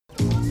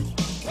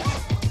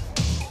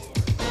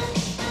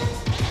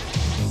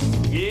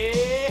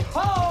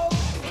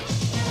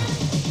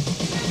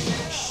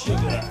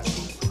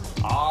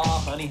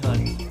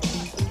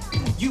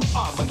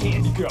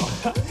candy girl,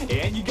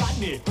 and you got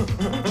me.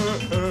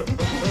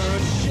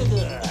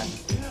 Sugar.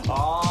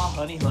 Aw,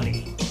 honey,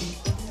 honey.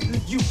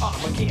 You are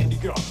my candy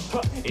girl,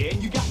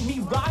 and you got me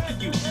rocking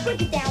you.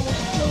 Break it down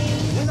with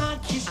me when I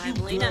kiss you,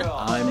 I'm Lena. girl.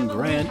 I'm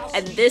Grant.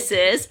 And this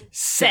is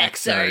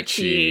Sex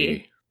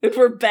Archie. And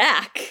we're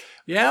back.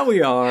 Yeah,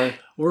 we are.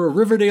 We're a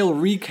Riverdale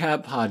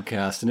recap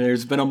podcast, and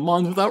there's been a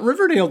month without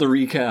Riverdale to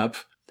recap.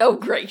 Oh,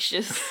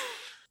 gracious.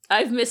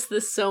 I've missed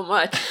this so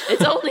much.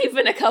 It's only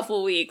been a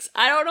couple weeks.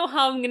 I don't know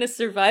how I'm going to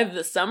survive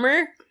the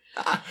summer.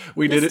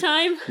 We did it.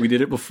 Time. We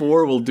did it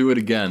before. We'll do it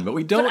again, but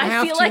we don't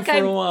have to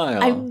for a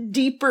while. I'm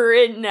deeper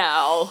in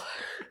now.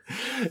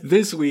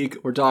 This week,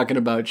 we're talking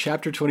about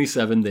Chapter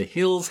 27, The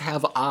Hills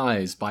Have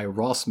Eyes by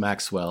Ross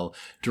Maxwell,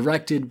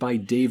 directed by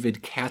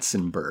David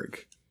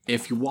Katzenberg.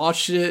 If you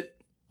watched it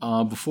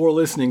before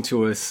listening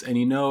to us, and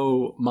you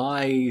know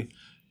my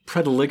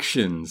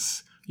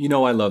predilections, you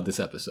know I love this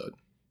episode.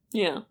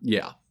 Yeah.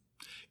 Yeah.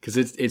 Because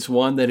it's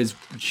one that is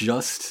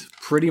just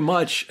pretty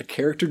much a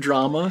character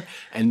drama,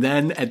 and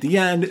then at the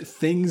end,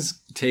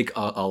 things take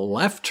a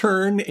left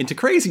turn into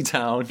Crazy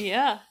Town.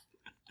 Yeah.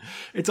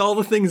 It's all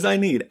the things I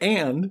need.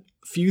 And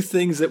few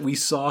things that we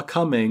saw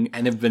coming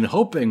and have been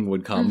hoping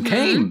would come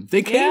came.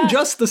 They came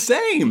just the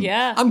same.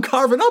 Yeah. I'm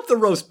carving up the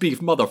roast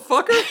beef,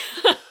 motherfucker.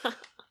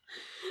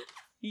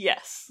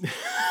 Yes.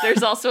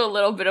 There's also a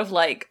little bit of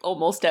like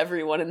almost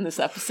everyone in this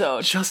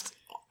episode. Just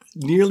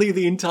nearly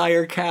the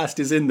entire cast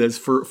is in this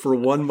for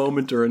one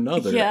moment or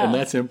another, and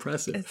that's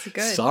impressive. It's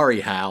good.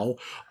 Sorry, Hal.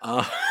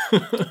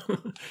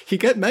 He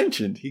gets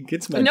mentioned.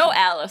 No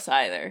Alice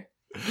either.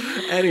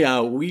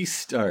 Anyhow, we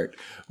start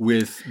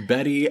with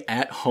Betty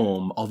at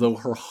home, although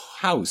her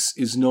house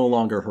is no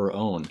longer her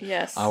own.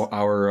 Yes.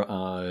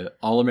 Our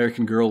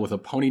all-American girl with a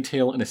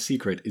ponytail and a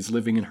secret is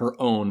living in her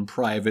own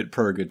private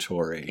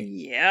purgatory.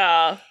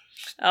 Yeah.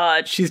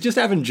 She's just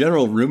having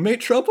general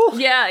roommate trouble?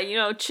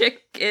 Yeah,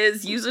 Chick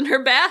is using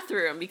her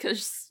bathroom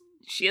because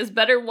she has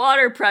better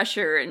water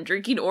pressure and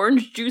drinking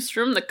orange juice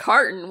from the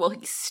carton while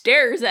he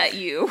stares at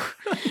you.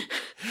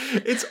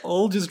 It's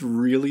all just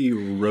really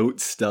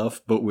rote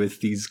stuff, but with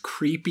these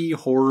creepy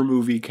horror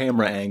movie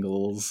camera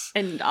angles.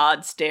 And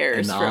odd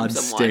stares from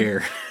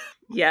someone.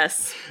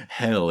 Yes.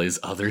 Hell is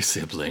other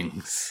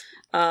siblings.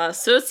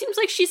 So it seems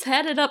like she's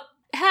had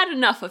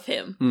enough of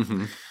him.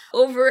 Mm-hmm.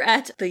 Over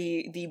at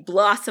the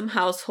Blossom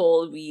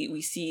household,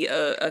 we see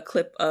a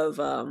clip of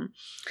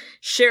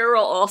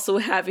Cheryl also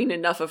having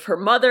enough of her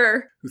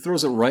mother. Who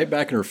throws it right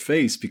back in her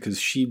face because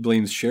she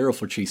blames Cheryl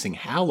for chasing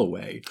Hal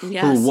away.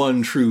 Yes. Her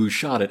one true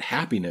shot at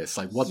happiness.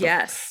 Like, what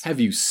have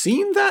you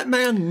seen that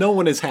man? No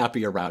one is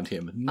happy around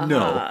him.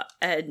 No.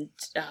 And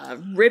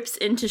rips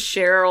into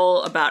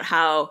Cheryl about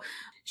how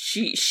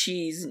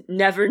she's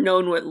never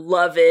known what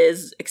love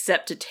is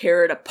except to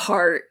tear it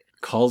apart.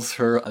 Calls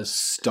her a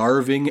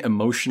starving,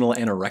 emotional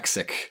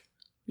anorexic.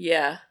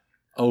 Yeah.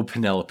 Oh,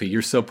 Penelope,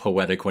 you're so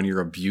poetic when you're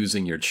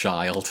abusing your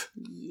child.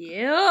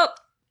 Yep.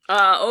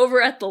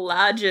 Over at the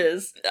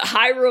lodges,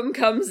 Hiram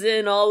comes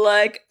in all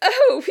like,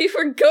 "Oh, we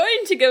were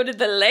going to go to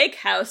the lake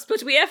house,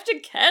 but we have to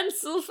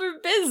cancel for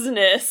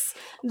business.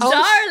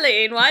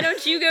 Darling, why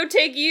don't you go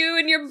take you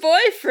and your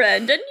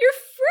boyfriend and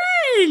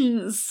your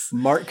friends?"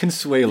 Mark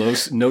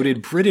Consuelos,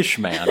 noted British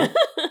man.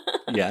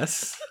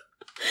 Yes.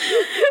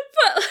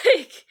 But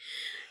like...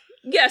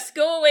 Yes,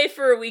 go away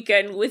for a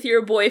weekend with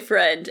your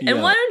boyfriend.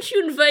 And why don't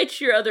you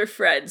invite your other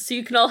friends so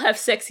you can all have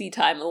sexy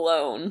time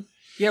alone?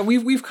 Yeah,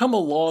 we've come a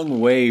long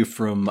way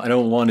from I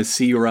don't want to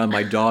see you around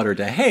my daughter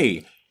to,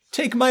 hey,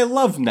 take my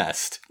love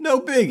nest.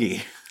 No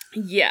biggie.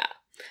 Yeah.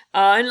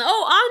 And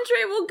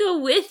Andre will go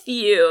with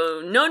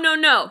you.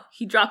 No.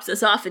 He drops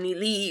us off and he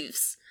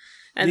leaves.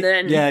 And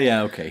then...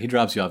 Yeah, okay. He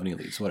drops you off and he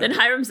leaves. Whatever.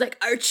 Then Hiram's like,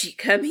 "Archie,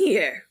 come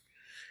here.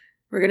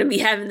 We're gonna be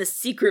having the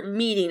secret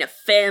meeting of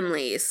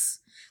families.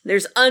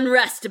 There's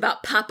unrest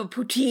about Papa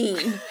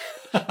Poutine.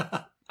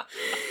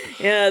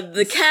 Yeah,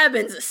 the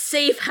cabin's a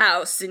safe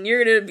house, and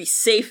you're gonna be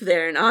safe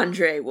there, and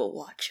Andre will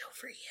watch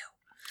over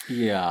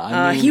you. Yeah,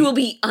 I mean... he will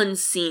be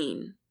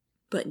unseen,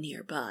 but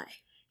nearby."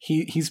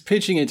 He's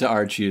pitching it to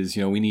Archie as,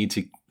 we need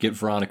to get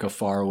Veronica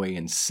far away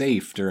and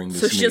safe during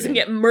this meeting. So she doesn't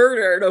get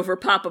murdered over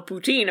Papa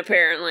Poutine,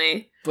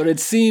 apparently. But it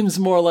seems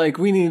more like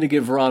we need to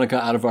get Veronica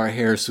out of our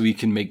hair so we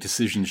can make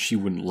decisions she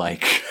wouldn't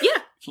like. Yeah.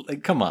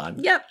 Like, come on.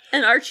 Yep,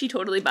 and Archie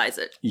totally buys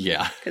it.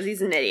 Yeah. Because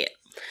he's an idiot.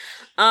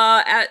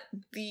 At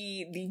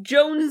the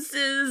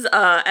Joneses,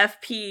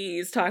 FP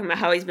is talking about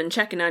how he's been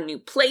checking on new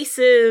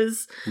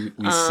places.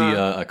 We see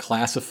a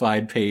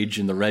classified page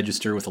in the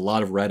register with a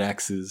lot of red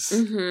X's.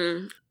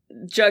 Mm-hmm.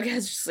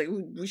 Jughead's just like,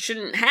 we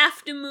shouldn't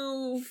have to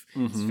move.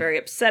 Mm-hmm. He's very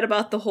upset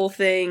about the whole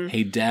thing.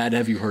 Hey, Dad,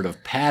 have you heard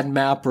of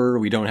PadMapper?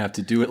 We don't have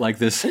to do it like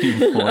this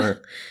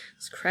anymore.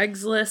 It's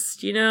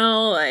Craigslist,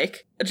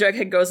 like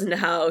Jughead goes into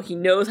how he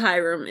knows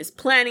Hiram is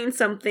planning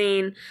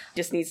something,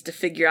 just needs to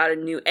figure out a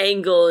new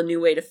angle, a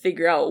new way to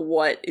figure out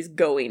what is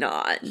going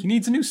on. He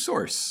needs a new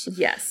source.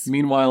 Yes.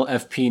 Meanwhile,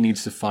 FP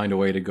needs to find a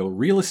way to go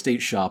real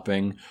estate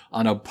shopping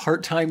on a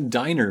part-time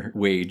diner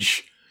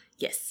wage.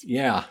 Yes.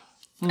 Yeah.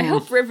 I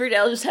hope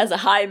Riverdale just has a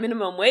high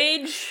minimum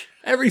wage.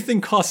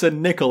 Everything costs a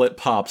nickel at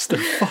Pops. They're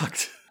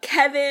fucked.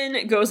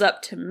 Kevin goes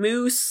up to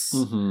Moose.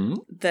 Mm-hmm.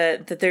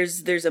 That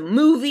there's a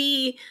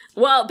movie.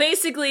 Well,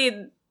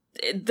 basically,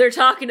 they're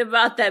talking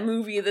about that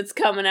movie that's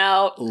coming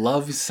out.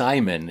 Love,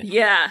 Simon.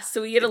 Yeah,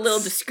 so we get a little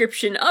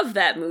description of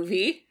that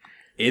movie.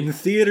 In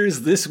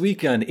theaters this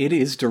weekend, it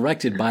is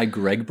directed by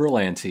Greg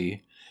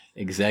Berlanti,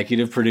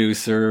 executive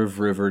producer of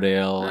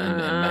Riverdale and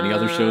many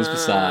other shows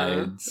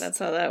besides. That's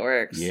how that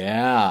works.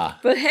 Yeah.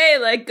 But hey,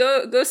 like,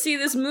 go see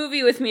this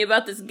movie with me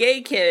about this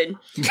gay kid.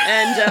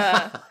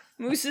 And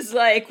Moose is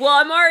like,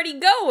 well, I'm already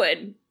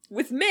going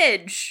with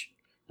Midge.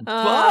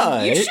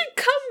 But you should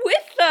come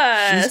with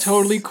us. she's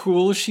totally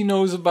cool. She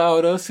knows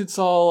about us. It's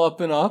all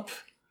up and up.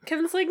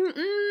 Kevin's like,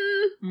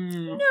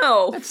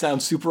 no. That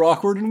sounds super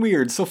awkward and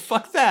weird, so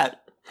fuck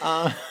that.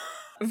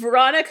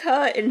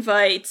 Veronica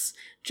invites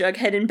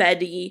Jughead and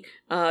Betty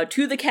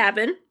to the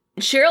cabin.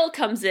 Cheryl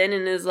comes in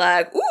and is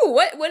like, ooh,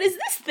 what is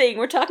this thing?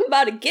 We're talking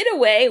about a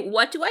getaway.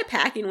 What do I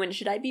pack and when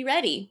should I be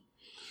ready?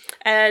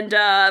 And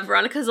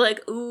Veronica's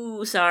like,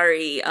 ooh,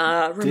 sorry,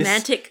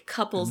 romantic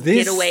couples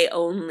getaway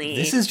only.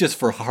 This is just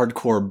for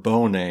hardcore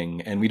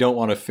boning, and we don't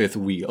want a fifth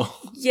wheel.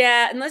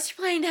 Yeah, unless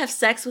you're planning to have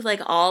sex with,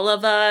 like, all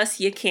of us,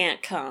 you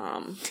can't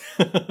come.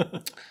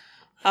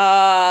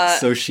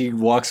 So she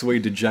walks away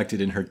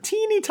dejected in her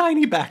teeny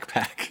tiny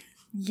backpack.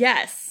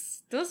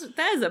 Yes.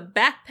 That is a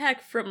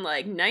backpack from,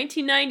 like,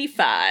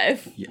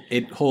 1995. Yeah,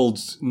 it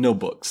holds no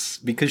books,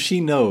 because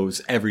she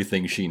knows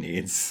everything she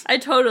needs. I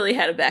totally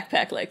had a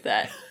backpack like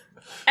that.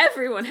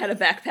 Everyone had a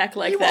backpack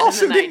like you that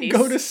also in the 90s. didn't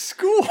go to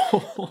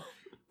school.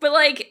 But,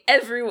 like,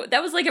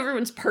 that was, like,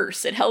 everyone's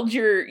purse. It held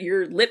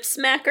your lip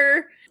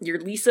smacker, your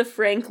Lisa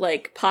Frank,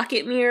 like,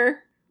 pocket mirror.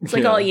 It's,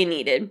 like, all you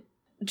needed.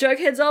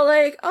 Jughead's all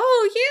like,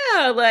 oh,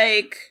 yeah,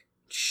 like,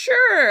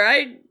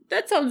 sure,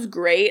 that sounds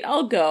great,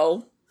 I'll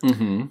go.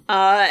 Mm-hmm.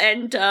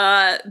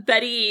 And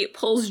Betty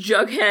pulls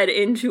Jughead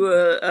into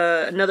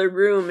another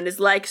room and is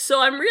like,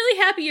 so I'm really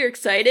happy you're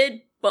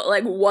excited, but,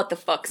 like, what the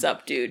fuck's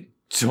up, dude?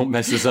 Don't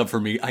mess this up for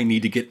me. I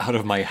need to get out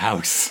of my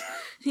house.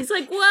 He's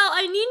like, well,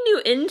 I need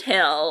new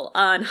intel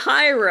on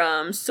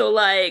Hiram, so,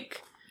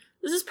 like,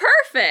 this is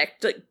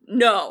perfect. Like,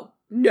 no.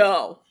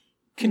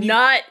 Can you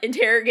not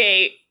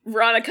interrogate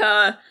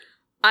Veronica?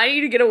 I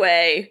need to get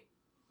away.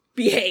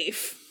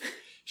 Behave.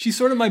 She's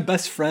sort of my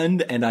best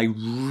friend, and I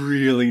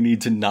really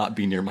need to not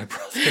be near my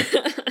brother.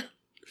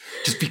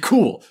 Just be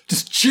cool.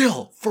 Just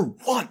chill for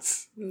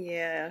once.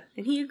 Yeah,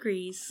 and he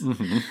agrees.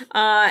 Mm-hmm.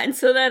 And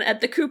so then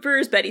at the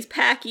Coopers, Betty's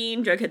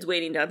packing, Jughead's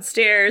waiting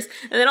downstairs,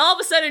 and then all of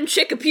a sudden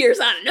Chick appears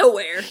out of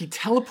nowhere. He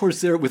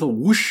teleports there with a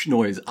whoosh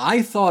noise.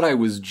 I thought I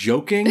was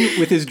joking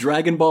with his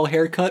Dragon Ball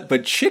haircut,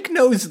 but Chick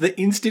knows the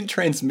instant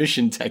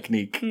transmission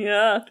technique.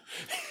 Yeah.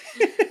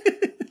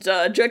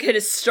 Jughead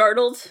is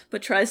startled,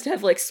 but tries to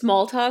have, like,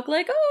 small talk,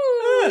 like,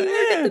 oh, you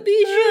work at the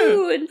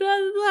Bijou, and blah,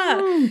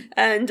 blah, blah.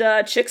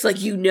 And Chick's like,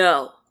 you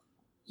know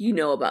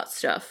about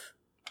stuff.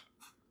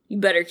 You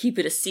better keep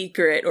it a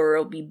secret, or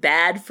it'll be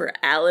bad for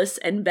Alice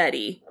and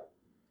Betty.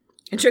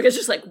 And Jughead's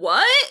just like,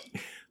 what?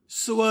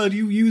 So, do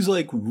you use,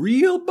 like,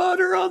 real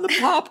butter on the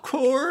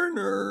popcorn,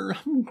 or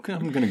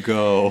I'm gonna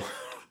go.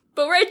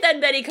 But right then,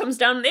 Betty comes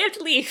down, and they have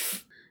to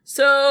leave.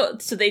 So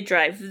they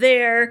drive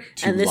there.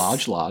 To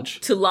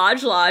Lodge. To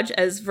Lodge,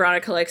 as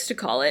Veronica likes to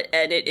call it,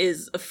 and it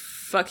is a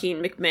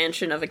fucking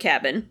McMansion of a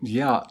cabin.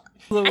 Yeah.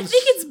 I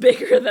think it's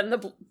bigger than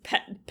the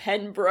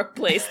Penbrook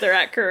place they're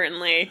at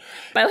currently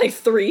by like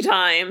 3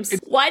 times.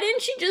 Why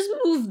didn't she just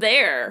move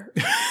there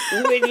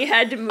when you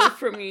had to move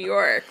from New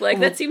York? Like,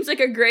 that seems like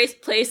a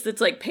great place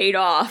that's, like, paid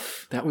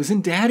off. That was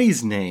in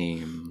Daddy's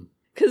name.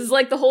 Because,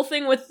 like, the whole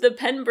thing with the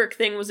Penbrook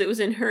thing was it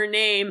was in her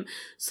name,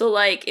 so,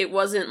 like, it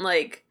wasn't,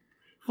 like...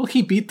 Well,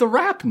 he beat the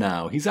rap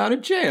now. He's out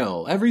of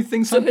jail.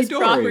 Everything's hunky-dory. So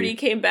his property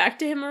came back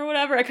to him or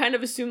whatever? I kind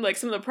of assumed, like,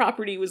 some of the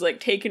property was, like,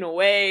 taken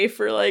away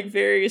for, like,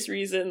 various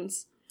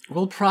reasons.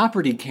 Well,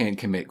 property can't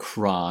commit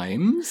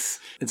crimes.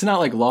 It's not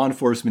like law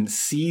enforcement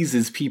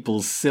seizes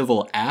people's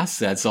civil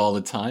assets all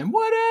the time.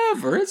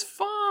 Whatever, it's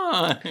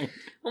fine.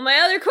 Well, my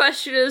other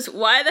question is,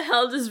 why the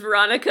hell does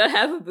Veronica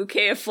have a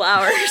bouquet of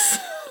flowers?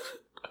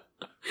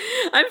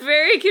 I'm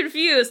very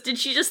confused. Did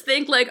she just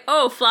think, like,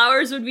 oh,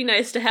 flowers would be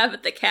nice to have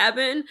at the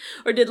cabin?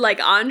 Or did, like,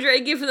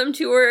 Andre give them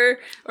to her?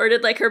 Or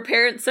did, like, her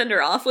parents send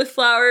her off with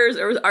flowers?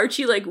 Or was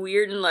Archie, like,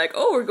 weird and like,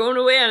 oh, we're going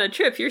away on a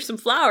trip, here's some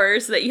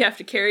flowers that you have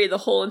to carry the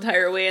whole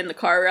entire way in the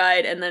car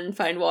ride and then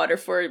find water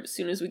for as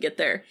soon as we get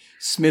there?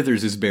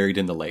 Smithers is buried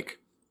in the lake.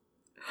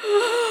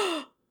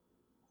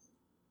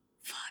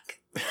 Fuck.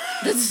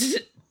 That's...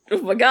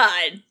 Oh my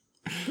god.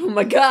 Oh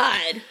my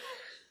god.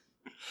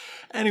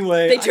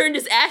 Anyway, they turned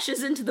his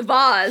ashes into the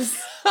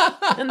vase.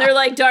 And they're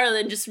like,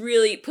 darling, just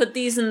really put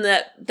these in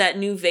that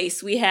new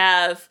vase we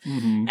have.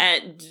 Mm-hmm.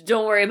 And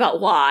don't worry about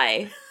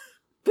why.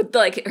 But,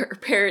 like, her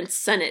parents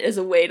sent it as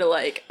a way to,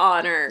 like,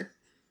 honor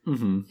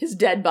his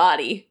dead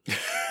body,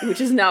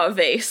 which is now a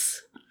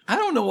vase. I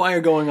don't know why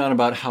you're going on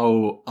about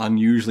how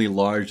unusually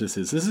large this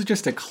is. This is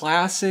just a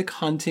classic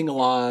hunting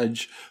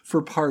lodge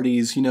for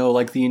parties, you know,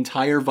 like the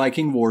entire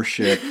Viking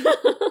warship.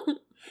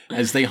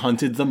 as they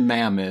hunted the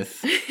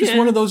mammoth. Just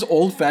one of those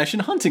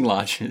old-fashioned hunting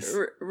lodges.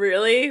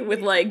 Really?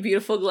 With, like,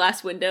 beautiful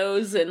glass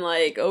windows and,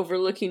 like,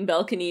 overlooking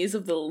balconies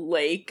of the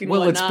lake and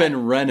Well, whatnot? it's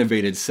been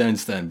renovated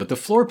since then, but the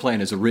floor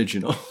plan is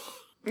original.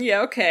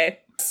 Yeah, okay.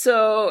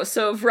 So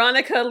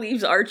Veronica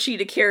leaves Archie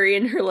to carry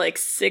in her, like,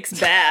 6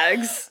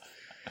 bags.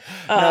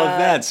 Now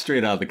that's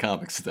straight out of the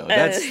comics, though.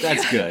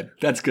 That's good.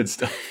 That's good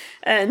stuff.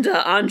 And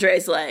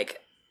Andre's like,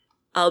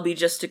 I'll be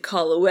just a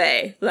call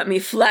away. Let me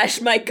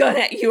flash my gun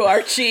at you,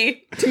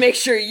 Archie, to make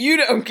sure you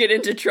don't get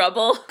into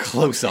trouble.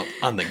 Close up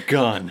on the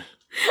gun.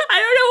 I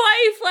don't know why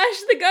he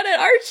flashed the gun at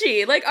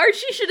Archie. Like,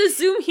 Archie should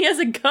assume he has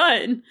a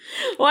gun.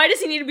 Why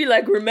does he need to be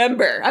like,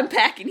 remember, I'm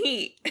packing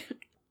heat?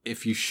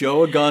 If you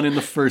show a gun in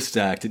the first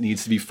act, it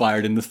needs to be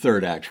fired in the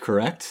third act,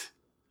 correct?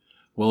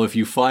 Well, if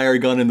you fire a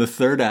gun in the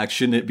third act,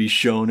 shouldn't it be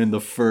shown in the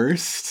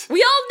first?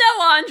 We all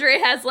know Andre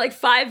has, like,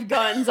 5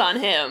 guns on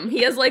him.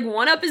 He has, like,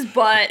 one up his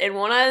butt and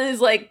one on his,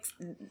 like,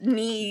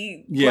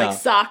 knee, like,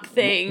 sock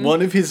thing.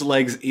 One of his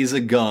legs is a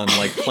gun,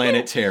 like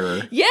Planet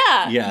Terror.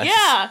 Yeah.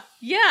 Yes.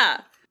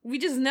 Yeah. We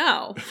just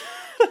know.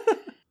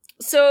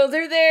 So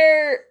they're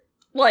there,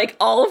 like,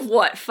 all of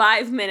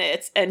 5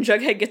 minutes, and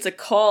Jughead gets a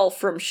call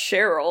from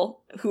Cheryl,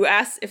 who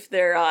asks if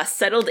they're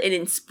settled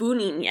in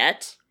spooning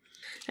yet.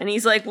 And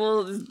he's like,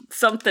 well, is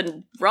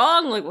something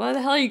wrong? Like, why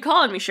the hell are you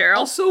calling me, Cheryl?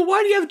 Also,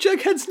 why do you have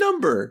Jughead's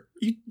number?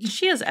 You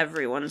She has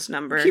everyone's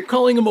number. keep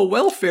calling him a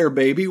welfare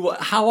baby.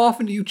 How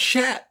often do you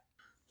chat?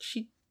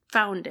 She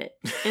found it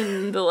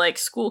in the, like,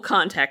 school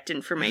contact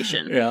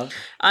information. Yeah.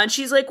 And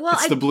she's like, well,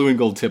 It's the blue and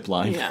gold tip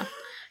line. Yeah.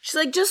 She's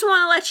like, just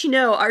want to let you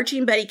know, Archie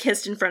and Betty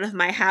kissed in front of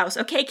my house.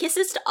 Okay,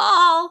 kisses to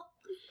all.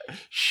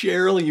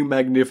 Cheryl, you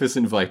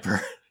magnificent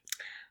viper.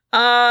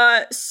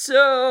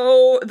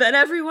 So then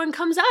everyone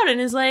comes out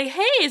and is like,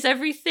 hey, is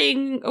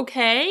everything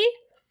okay?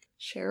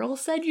 Cheryl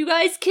said you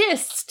guys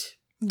kissed.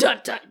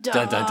 Dun dun dun.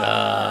 Dun dun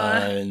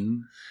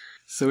dun.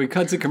 So we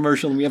cut to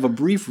commercial and we have a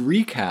brief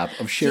recap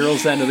of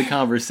Cheryl's end of the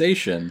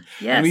conversation.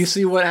 Yes. And we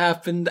see what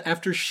happened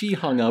after she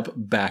hung up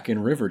back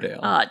in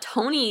Riverdale.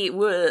 Tony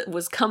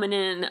was coming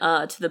in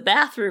to the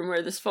bathroom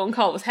where this phone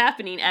call was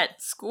happening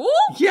at school?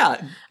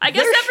 Yeah. I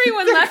guess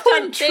everyone they're left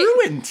going on...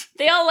 truant.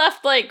 They all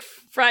left, like,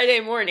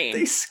 Friday morning.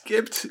 They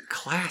skipped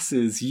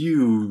classes,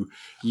 you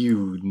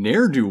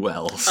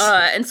ne'er-do-wells.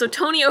 And so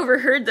Tony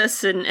overheard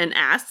this and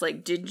asked,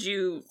 like, did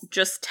you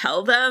just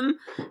tell them?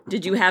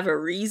 Did you have a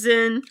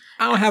reason?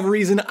 I don't have a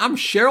reason. I'm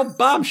Cheryl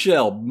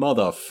Bombshell,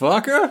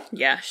 motherfucker.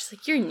 Yeah, she's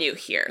like, you're new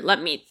here.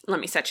 Let me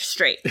set you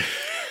straight.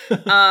 So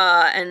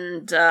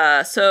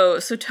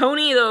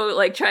Tony, though,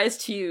 like, tries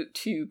to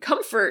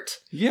comfort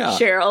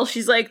Cheryl.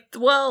 She's like,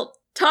 well,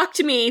 talk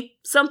to me.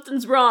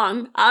 Something's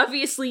wrong.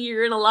 Obviously,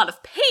 you're in a lot of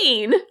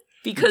pain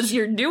because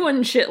you're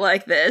doing shit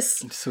like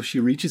this. So she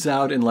reaches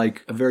out and,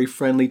 like, a very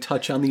friendly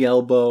touch on the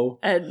elbow.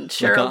 And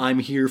Cheryl... Like a I'm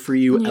here for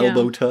you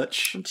elbow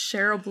touch. And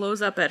Cheryl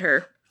blows up at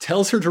her.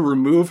 Tells her to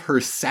remove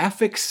her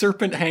sapphic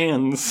serpent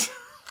hands.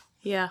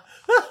 Yeah.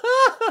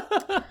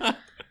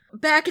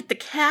 Back at the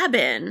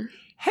cabin...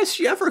 Has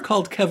she ever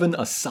called Kevin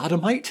a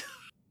sodomite?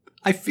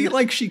 I feel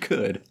like she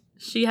could.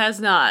 She has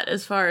not,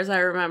 as far as I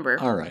remember.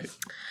 All right.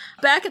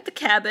 Back at the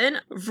cabin,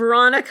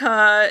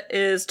 Veronica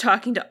is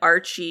talking to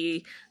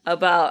Archie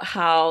about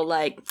how,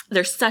 like,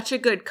 they're such a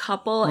good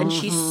couple, and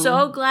she's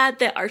so glad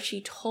that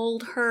Archie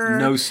told her.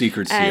 No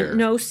secrets here.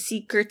 No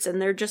secrets,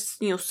 and they're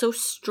just, so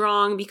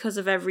strong because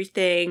of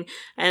everything,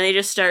 and they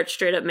just start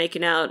straight up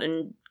making out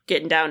and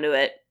getting down to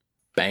it.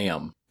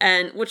 Bam.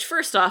 And, which,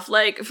 first off,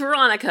 like,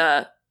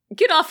 Veronica...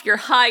 Get off your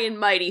high and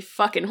mighty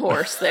fucking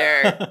horse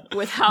there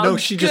with how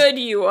good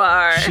you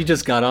are. She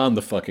just got on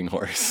the fucking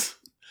horse.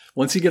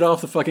 Once you get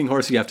off the fucking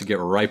horse, you have to get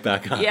right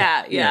back on.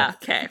 Yeah,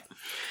 okay.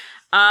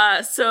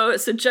 So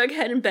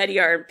Jughead and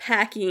Betty are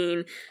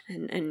unpacking,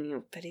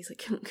 and Betty's like,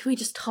 can we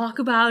just talk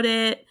about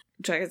it?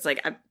 Jughead's like,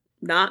 I'm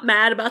not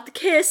mad about the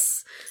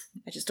kiss.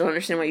 I just don't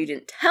understand why you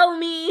didn't tell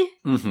me.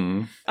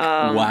 Mm-hmm.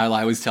 While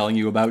I was telling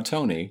you about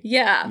Tony.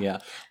 Yeah. Yeah.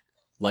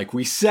 Like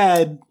we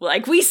said.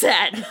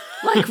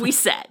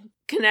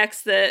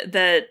 Connects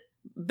that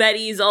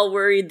Betty's all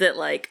worried that,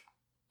 like,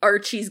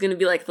 Archie's gonna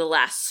be, like, the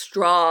last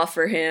straw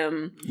for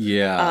him.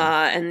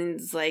 Yeah. And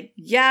it's like,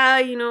 I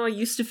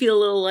used to feel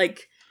a little,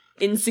 like,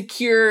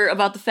 insecure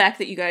about the fact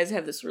that you guys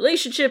have this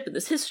relationship and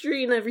this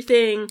history and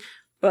everything,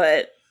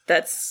 but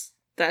that's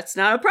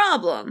not a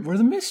problem. We're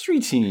the mystery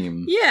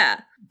team.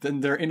 Yeah.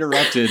 Then they're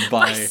interrupted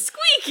by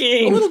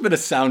squeaking. A little bit of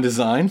sound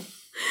design.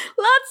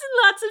 Lots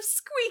and lots of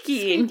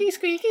squeaking.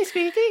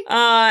 Squeaky.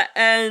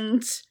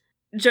 And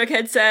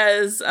Jughead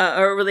says,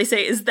 or they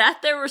say, is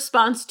that their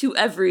response to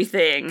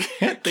everything?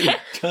 Can't they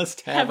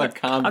just have a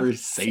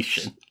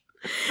conversation?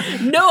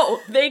 No,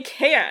 they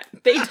can't.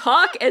 They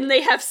talk and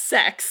they have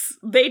sex.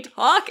 They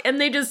talk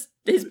and they just,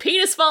 his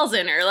penis falls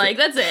in her. Like,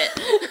 that's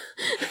it.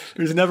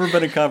 There's never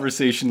been a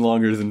conversation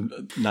longer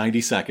than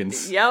 90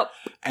 seconds. Yep.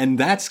 And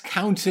that's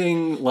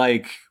counting,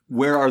 like,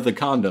 where are the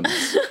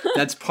condoms?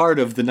 That's part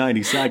of the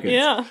 90 seconds.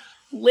 Yeah.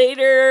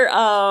 Later,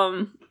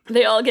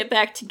 they all get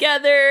back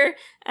together,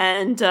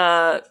 And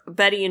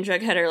Betty and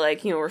Jughead are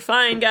like, we're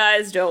fine,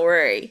 guys, don't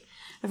worry.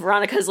 And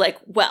Veronica's like,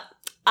 well,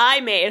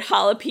 I made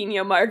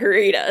jalapeno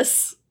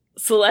margaritas,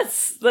 so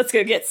let's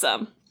go get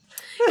some.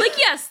 Like,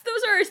 yes,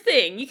 those are a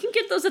thing. You can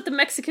get those at the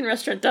Mexican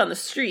restaurant down the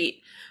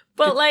street.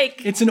 But,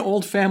 like... It's an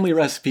old family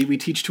recipe we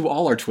teach to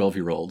all our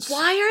 12-year-olds.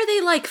 Why are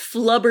they, like,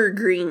 flubber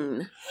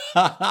green?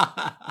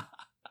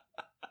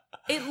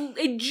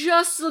 It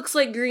just looks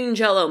like green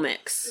Jell-O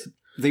mix.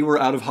 They were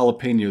out of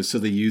jalapenos, so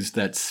they used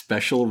that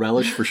special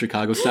relish for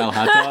Chicago-style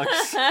hot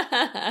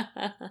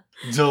dogs.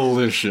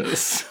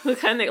 Delicious. The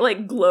kind that,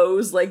 like,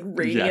 glows like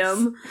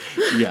radium.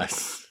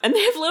 Yes. And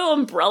they have little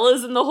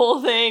umbrellas in the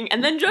whole thing.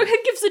 And then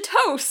Jughead gives a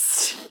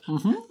toast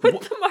with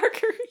the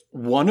margarita.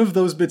 One of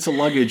those bits of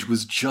luggage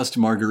was just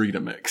margarita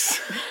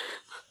mix.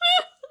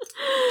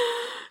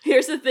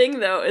 Here's the thing,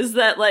 though, is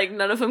that, like,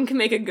 none of them can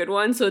make a good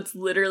one, so it's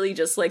literally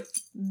just, like,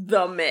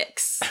 the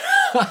mix.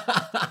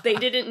 They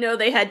didn't know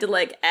they had to,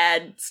 like,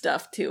 add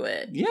stuff to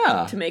it.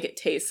 Yeah. To make it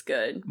taste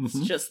good. It's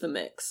just the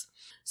mix.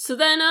 So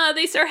then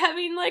they start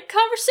having, like,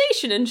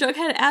 conversation, and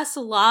Jughead asks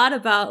a lot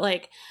about,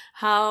 like,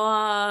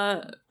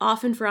 how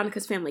often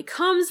Veronica's family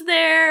comes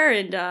there,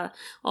 and,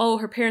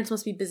 her parents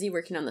must be busy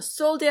working on the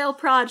Soledale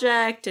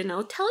project, and,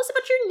 tell us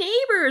about your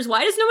neighbors.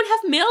 Why does no one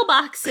have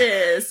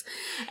mailboxes?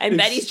 And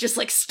Betty's just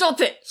like, stop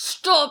it!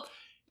 Stop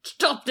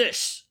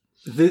this!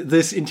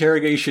 This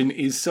interrogation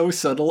is so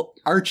subtle,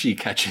 Archie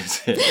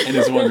catches it and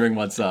is wondering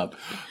what's up.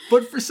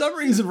 But for some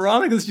reason,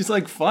 Veronica's just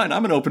like, fine,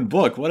 I'm an open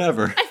book,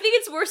 whatever. I think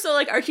it's more so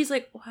like Archie's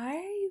like, why are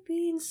you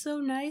being so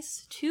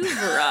nice to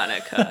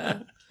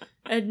Veronica?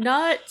 And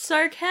not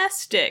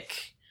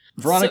sarcastic.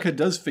 Veronica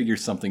does figure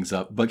something's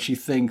up, but she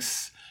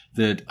thinks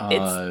that...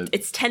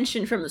 it's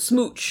tension from the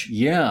smooch.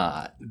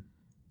 Yeah.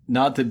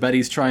 Not that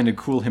Betty's trying to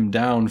cool him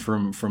down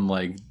from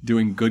like,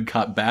 doing good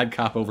cop, bad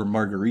cop over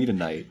margarita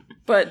night.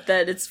 But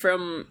that it's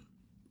from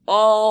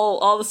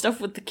all the stuff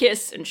with the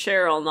kiss and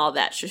Cheryl and all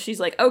that. So she's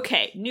like,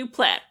 okay, new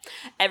plan.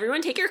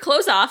 Everyone take your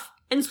clothes off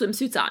and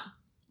swimsuits on.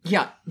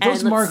 Yeah,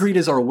 those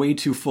margaritas are way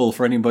too full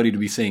for anybody to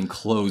be saying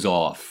clothes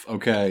off,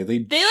 okay? They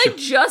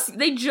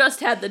just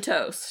had the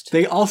toast.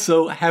 They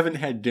also haven't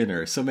had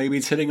dinner, so maybe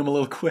it's hitting them a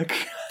little quick.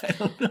 I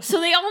don't know.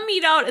 So they all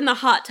meet out in the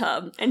hot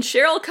tub, and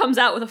Cheryl comes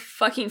out with a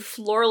fucking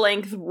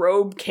floor-length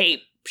robe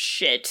cape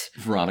shit.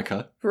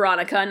 Veronica,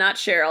 not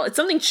Cheryl. It's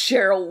something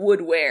Cheryl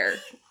would wear.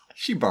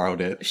 She borrowed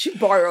it.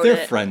 They're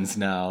friends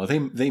now.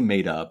 They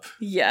made up.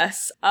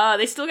 Yes.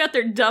 They still got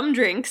their dumb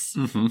drinks.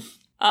 Mm-hmm.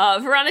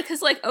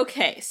 Veronica's like,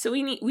 okay, so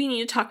we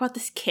need to talk about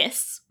this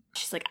kiss.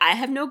 She's like, I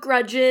have no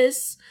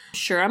grudges.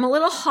 Sure, I'm a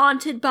little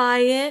haunted by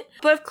it,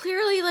 but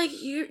clearly, like,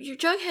 your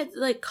Jughead,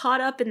 like,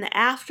 caught up in the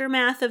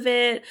aftermath of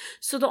it.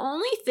 So the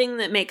only thing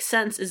that makes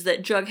sense is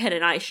that Jughead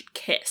and I should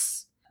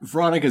kiss.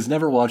 Veronica's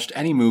never watched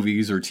any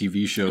movies or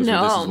TV shows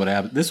where this is what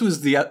happened. This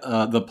was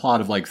the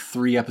plot of, like,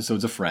 3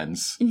 episodes of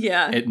Friends.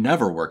 Yeah. It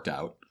never worked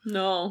out.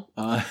 No.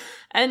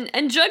 And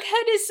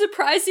Jughead is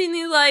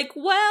surprisingly like,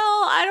 well,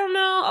 I don't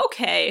know.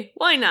 Okay,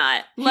 why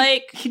not?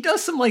 Like, he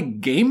does some like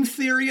game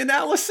theory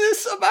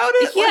analysis about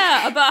it.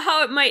 Yeah, about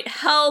how it might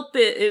help.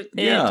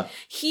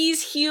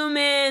 He's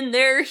human.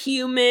 They're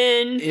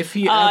human. If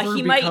he ever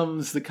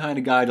becomes the kind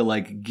of guy to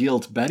like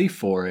guilt Betty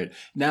for it,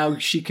 now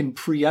she can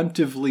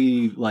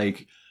preemptively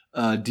like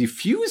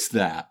diffuse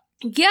that.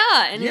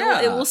 Yeah, and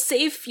it will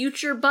save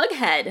future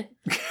Bughead.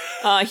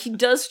 He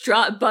does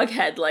drop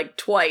Bughead like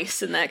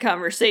twice in that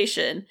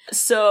conversation.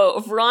 So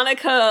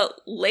Veronica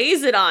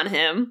lays it on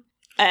him,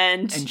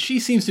 and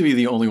she seems to be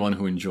the only one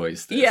who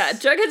enjoys this. Yeah,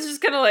 Jughead's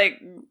just kind of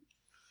like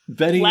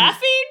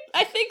laughing,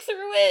 I think,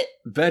 through it.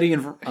 Betty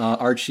and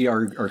Archie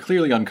are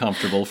clearly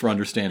uncomfortable for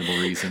understandable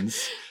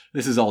reasons.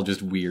 This is all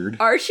just weird.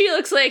 Archie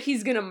looks like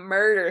he's gonna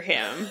murder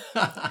him.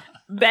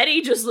 Betty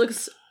just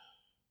looks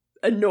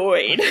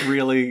annoyed.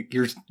 Really?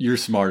 You're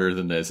smarter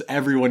than this.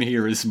 Everyone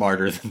here is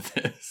smarter than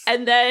this.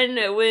 And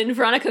then when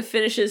Veronica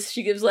finishes,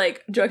 she gives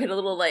like Jughead a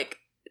little like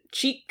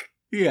cheek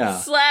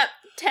slap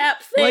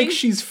tap thing. Like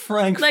she's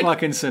Frank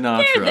fucking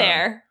Sinatra. They're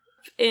there.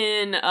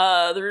 In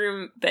the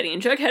room Betty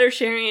and Jughead are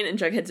sharing, and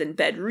Jughead's in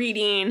bed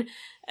reading,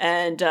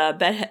 and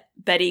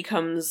Betty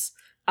comes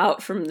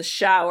out from the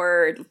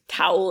shower,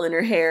 towel in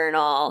her hair and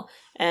all,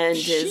 and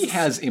she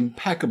has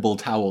impeccable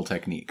towel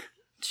technique.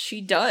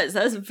 She does.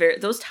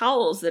 Those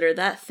towels that are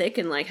that thick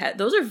and like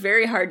those are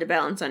very hard to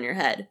balance on your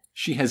head.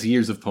 She has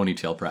years of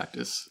ponytail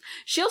practice.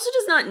 She also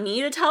does not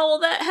need a towel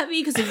that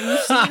heavy, because have you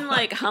seen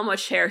like how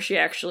much hair she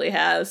actually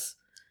has?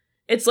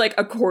 It's like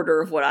a quarter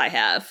of what I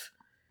have.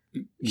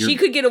 She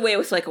could get away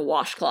with like a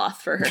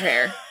washcloth for her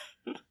hair.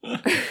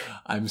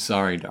 I'm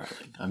sorry,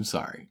 darling. I'm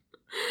sorry.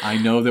 I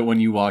know that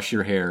when you wash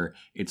your hair,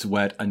 it's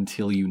wet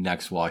until you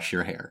next wash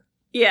your hair.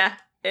 Yeah,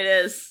 it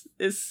is.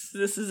 This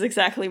is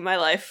exactly my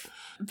life.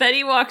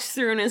 Betty walks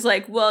through and is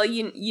like, well,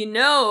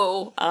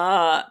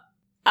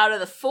 out of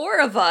the 4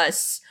 of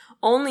us,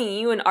 only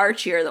you and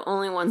Archie are the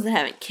only ones that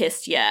haven't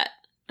kissed yet.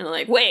 And I'm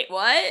like, wait,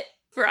 what?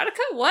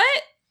 Veronica,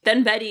 what?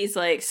 Then Betty's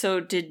like, so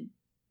did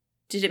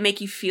it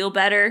make you feel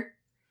better?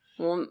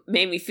 Well, it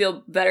made me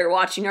feel better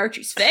watching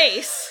Archie's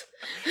face.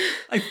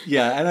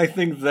 And I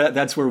think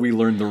that's where we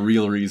learned the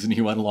real reason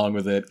he went along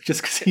with it.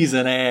 Just because he's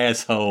an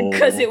asshole.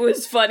 Because it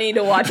was funny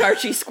to watch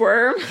Archie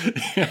squirm.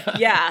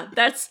 Yeah,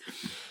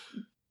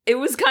 it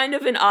was kind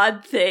of an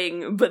odd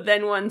thing, but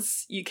then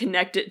once you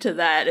connect it to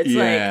that, it's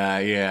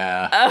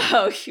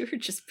oh, you were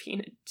just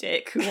being a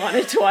dick who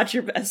wanted to watch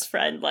your best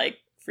friend, like,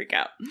 freak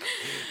out.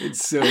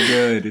 It's so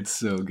good. It's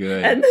so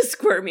good. And the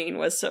squirming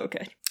was so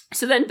good.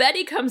 So then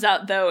Betty comes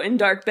out, though, in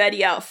Dark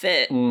Betty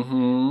outfit,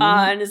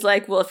 and is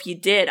like, well, if you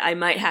did, I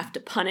might have to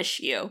punish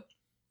you.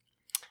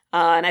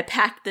 And I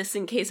packed this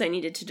in case I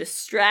needed to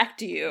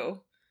distract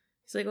you.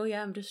 He's like, oh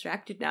yeah, I'm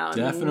distracted now.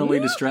 Definitely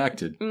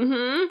distracted.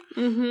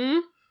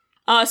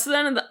 So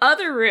then in the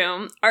other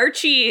room,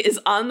 Archie is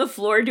on the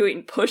floor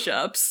doing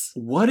push-ups.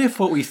 What if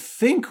what we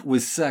think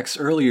was sex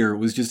earlier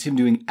was just him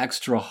doing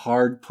extra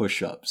hard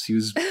push-ups? He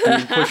was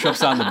doing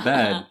push-ups on the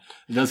bed.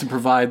 It doesn't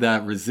provide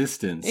that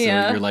resistance, so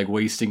you're like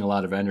wasting a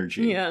lot lot of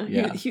energy.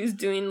 Yeah. He was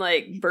doing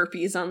like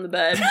burpees on the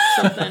bed or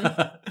something.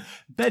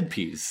 Bed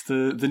peas,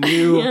 the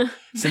new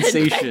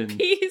sensation. Bed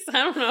peas? I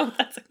don't know if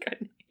that's a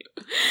good name.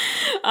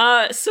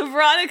 So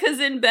Veronica's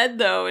in bed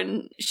though,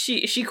 and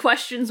she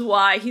questions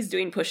why he's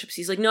doing push-ups.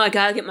 He's like, no, I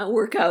gotta get my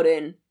workout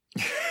in.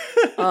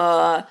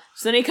 So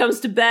then he comes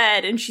to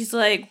bed and she's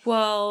like,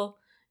 well,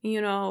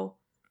 you know,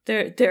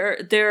 there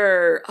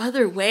are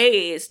other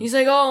ways. And he's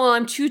like, oh, well,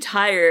 I'm too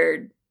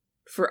tired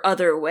for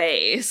other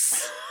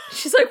ways.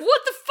 She's like,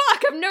 what the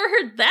fuck? I've never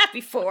heard that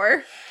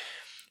before.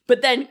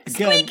 But then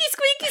squeaky,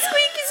 squeaky,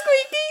 squeaky,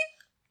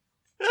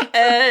 squeaky.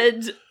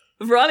 And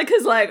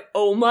Veronica's like,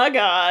 oh my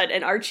god.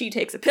 And Archie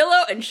takes a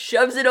pillow and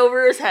shoves it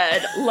over his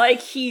head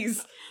like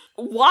he's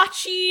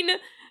watching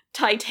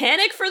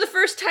Titanic for the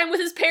first time with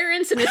his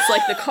parents, and it's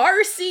like the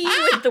car scene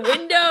with the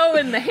window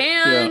and the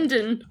hand.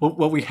 And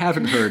what we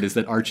haven't heard is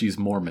that Archie's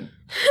Mormon.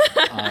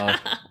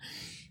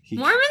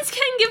 Mormons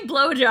can give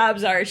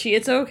blowjobs, Archie.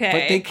 It's okay.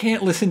 But they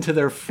can't listen to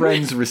their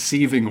friends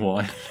receiving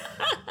one.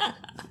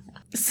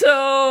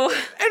 So...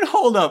 And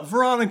hold up,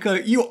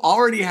 Veronica, you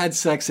already had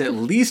sex at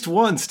least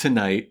once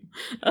tonight.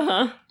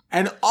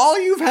 And all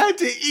you've had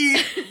to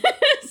eat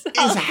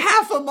is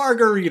half a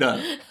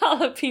margarita.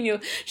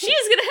 Jalapeno. She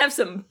is going to have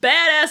some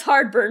badass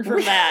heartburn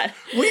from that.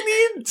 We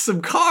need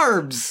some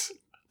carbs.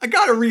 I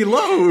gotta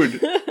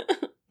reload.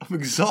 I'm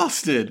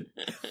exhausted.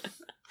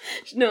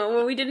 No,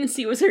 what we didn't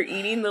see was her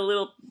eating the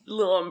little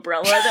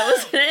umbrella that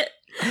was in it.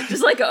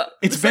 Just like a...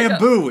 It's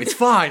bamboo. It's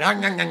fine.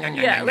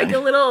 Yeah, like a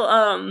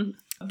little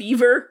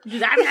beaver.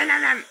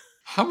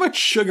 How much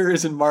sugar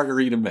is in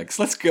margarita mix?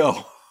 Let's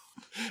go.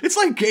 It's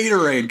like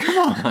Gatorade.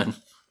 Come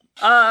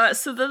on.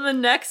 So then the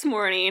next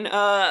morning,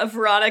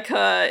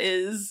 Veronica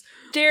is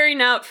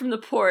staring out from the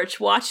porch,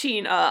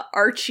 watching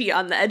Archie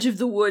on the edge of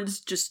the woods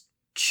just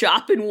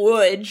chopping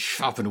wood.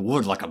 Chopping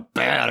wood like a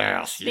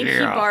badass. I think he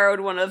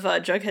borrowed one of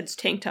Jughead's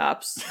tank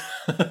tops.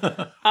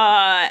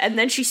 And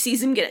then she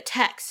sees him get a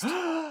text,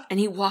 and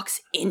he walks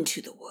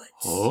into the woods.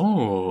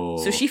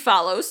 Oh. So she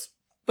follows,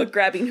 but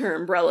grabbing her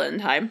umbrella in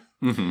time.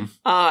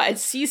 And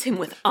sees him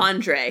with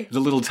Andre. The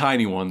little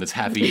tiny one that's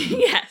half eaten.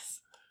 Yes.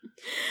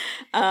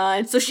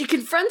 And so she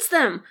confronts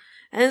them.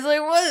 And it's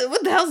like,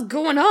 what the hell's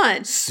going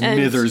on?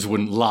 Smithers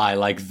wouldn't lie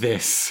like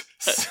this.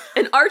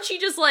 And Archie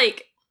just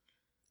like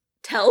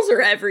tells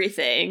her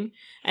everything.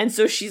 And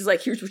so she's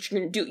like, here's what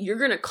you're going to do. You're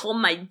going to call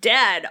my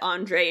dad,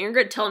 Andre, and you're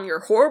going to tell him you're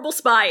a horrible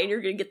spy, and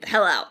you're going to get the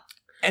hell out.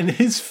 And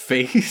his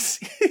face,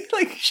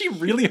 like, she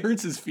really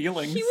hurts his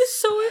feelings. He was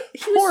so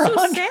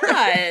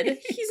sad.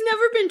 He's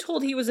never been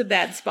told he was a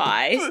bad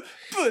spy.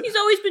 But he's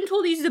always been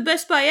told he's the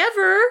best spy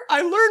ever.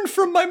 I learned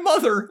from my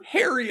mother,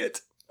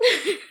 Harriet.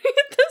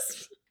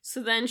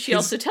 So then she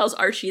also tells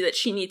Archie that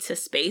she needs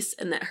his space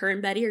and that her and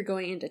Betty are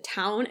going into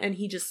town and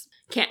he just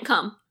can't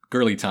come.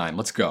 Girly time,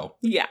 let's go.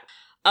 Yeah.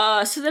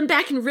 So then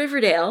back in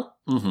Riverdale,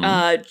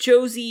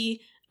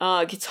 Josie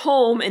gets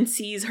home and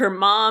sees her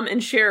mom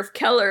and Sheriff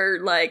Keller,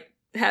 like,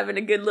 having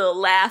a good little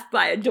laugh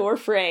by a door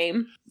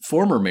frame.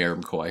 Former Mayor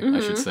McCoy,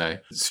 I should say.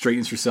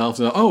 Straightens herself.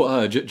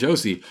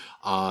 Josie,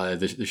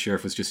 the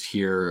sheriff was just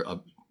here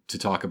to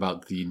talk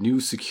about the new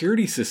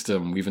security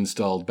system we've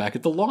installed back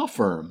at the law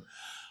firm.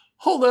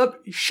 Hold up,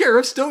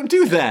 sheriffs don't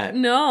do that.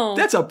 No.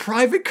 That's a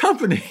private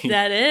company.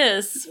 That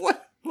is.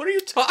 What are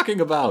you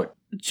talking about?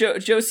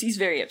 Josie's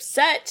very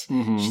upset.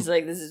 She's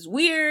like, this is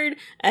weird,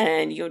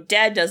 and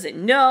Dad doesn't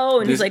know.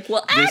 And he's like,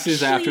 well, actually... This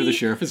is after the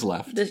sheriff has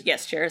left.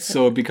 Yes, sheriff.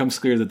 So it becomes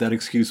clear that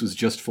excuse was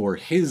just for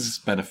his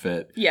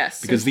benefit.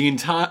 Yes. Because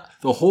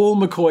the whole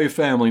McCoy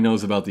family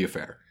knows about the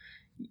affair.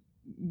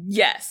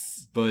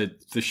 Yes.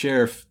 But the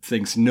sheriff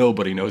thinks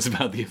nobody knows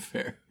about the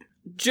affair.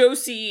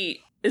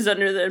 Josie is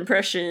under the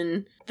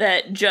impression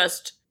that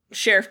just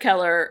Sheriff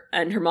Keller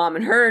and her mom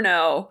and her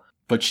know.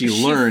 But she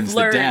learns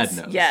that Dad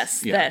knows.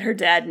 Yes, that her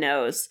dad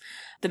knows.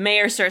 The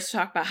mayor starts to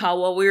talk about how,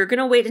 well, we were going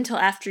to wait until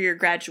after your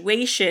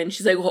graduation.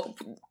 She's like, well,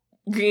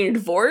 you're getting a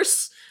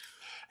divorce?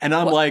 And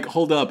I'm like,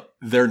 hold up,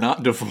 they're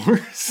not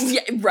divorced?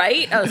 Yeah,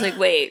 right? I was like,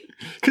 wait.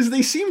 Because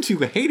they seem to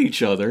hate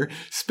each other,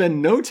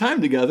 spend no time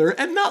together,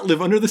 and not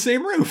live under the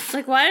same roof.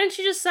 Like, why didn't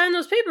you just sign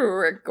those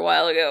paperwork a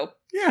while ago?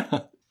 Yeah.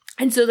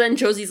 And so then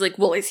Josie's like,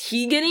 well, is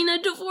he getting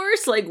a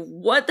divorce? Like,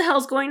 what the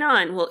hell's going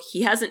on? Well,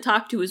 he hasn't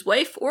talked to his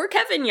wife or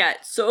Kevin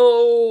yet,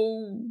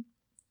 so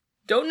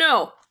don't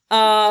know.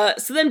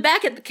 So then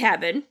back at the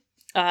cabin,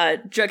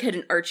 Jughead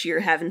and Archie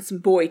are having some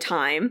boy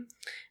time.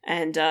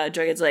 And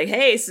Jughead's like,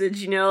 hey, so did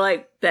you know,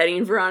 like, Betty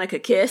and Veronica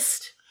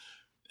kissed?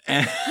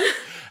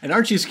 And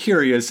Archie's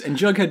curious, and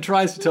Jughead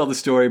tries to tell the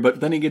story,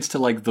 but then he gets to,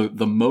 like,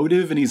 the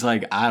motive, and he's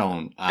like, I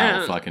don't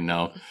fucking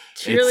know.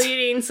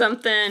 Cheerleading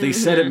something. They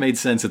said it made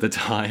sense at the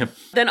time.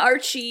 Then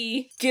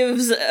Archie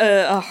gives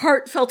a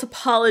heartfelt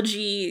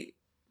apology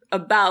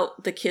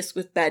about the kiss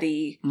with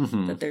Betty,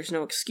 that there's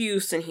no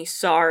excuse, and he's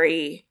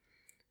sorry.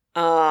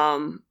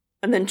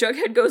 And then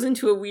Jughead goes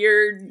into a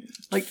weird...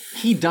 Like,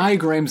 he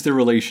diagrams their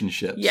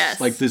relationships. Yes.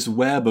 Like, this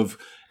web of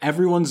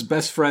everyone's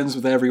best friends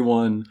with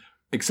everyone,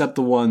 except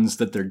the ones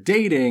that they're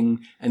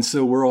dating, and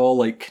so we're all,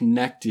 like,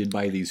 connected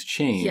by these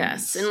chains.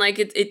 Yes, and,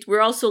 like,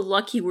 we're also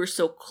lucky we're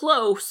so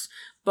close,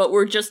 but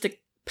we're just a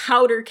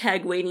powder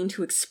keg waiting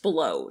to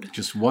explode.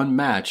 Just one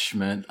match,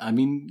 man. I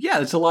mean,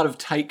 yeah, it's a lot of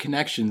tight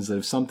connections that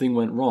if something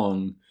went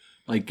wrong,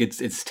 like,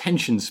 it's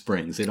tension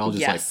springs. It all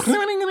just, like...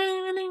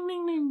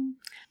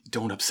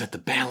 Don't upset the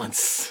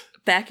balance.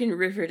 Back in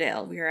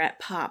Riverdale, we are at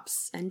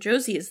Pops, and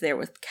Josie is there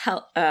with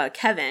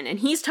Kevin, and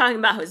he's talking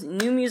about his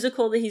new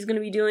musical that he's going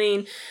to be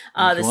doing. He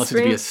wants it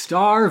to be a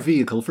star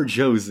vehicle for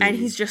Josie. And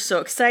he's just so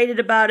excited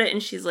about it,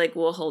 and she's like,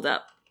 well, hold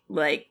up.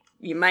 Like,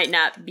 you might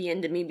not be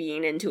into me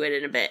being into it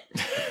in a bit.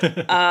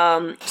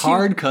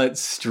 Hard cut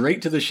straight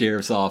to the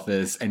sheriff's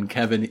office, and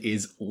Kevin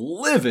is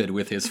livid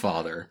with his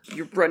father.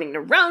 You're running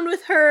around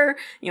with her,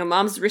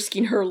 mom's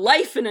risking her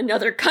life in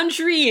another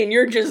country, and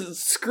you're just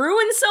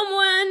screwing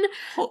someone.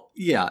 Well,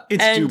 yeah,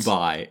 it's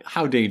Dubai.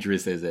 How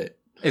dangerous is it?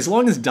 As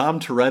long as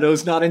Dom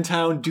Toretto's not in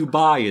town,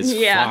 Dubai is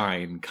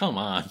fine. Come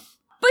on.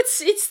 But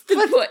it's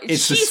the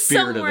it's she's the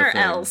spirit somewhere of the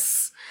thing.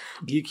 else.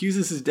 He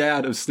accuses his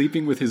dad of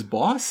sleeping with his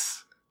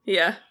boss?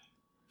 Yeah.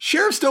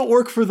 Sheriffs don't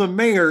work for the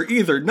mayor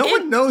either. No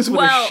one knows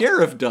what a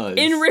sheriff does.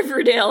 In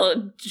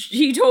Riverdale,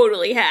 he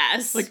totally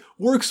has. Like,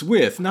 works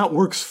with, not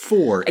works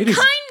for. It is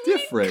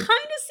different. It kind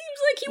of seems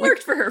like he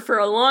worked for her for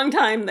a long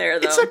time there,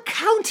 though. It's a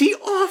county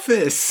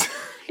office.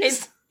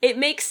 It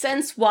makes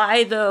sense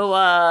why,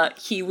 though,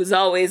 he was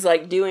always,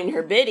 like, doing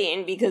her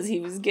bidding, because he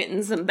was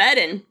getting some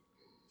bedding.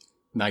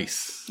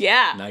 Nice.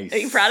 Yeah. Nice. Are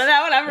you proud of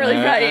that one? I'm really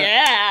proud.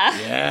 Yeah.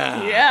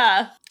 Yeah.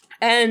 Yeah.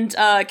 And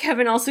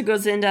Kevin also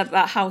goes into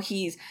about how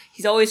he's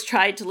always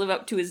tried to live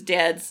up to his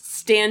dad's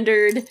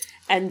standard,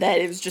 and that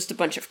it was just a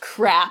bunch of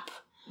crap.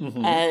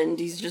 And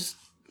he's just...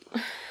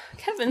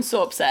 Kevin's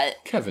so upset.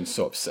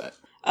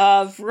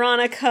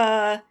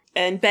 Veronica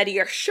and Betty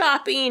are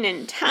shopping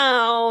in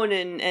town,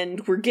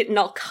 and we're getting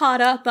all caught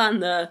up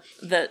on the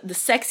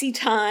sexy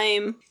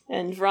time.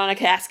 And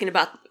Veronica asking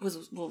about,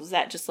 was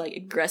that just, like,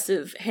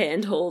 aggressive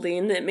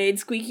hand-holding that made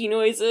squeaky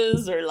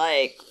noises, or,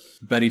 like...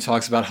 Betty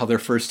talks about how their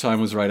first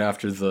time was right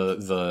after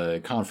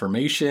the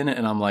confirmation,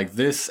 and I'm like,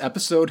 this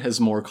episode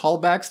has more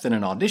callbacks than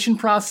an audition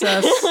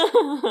process.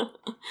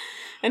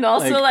 And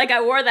also, like,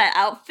 I wore that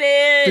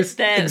outfit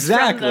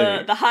exactly.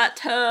 from the hot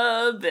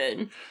tub,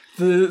 and...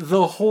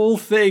 The whole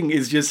thing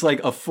is just like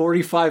a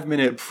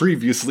 45-minute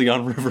previously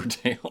on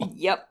Riverdale.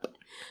 Yep.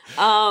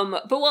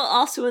 But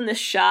also in the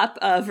shop,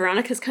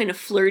 Veronica's kind of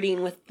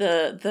flirting with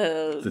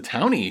the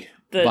townie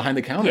behind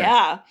the counter.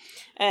 Yeah.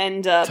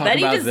 And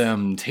Betty about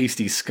them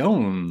tasty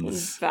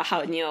scones. About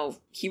how,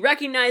 he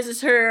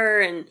recognizes her,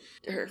 and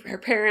her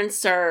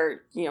parents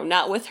are,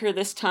 not with her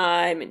this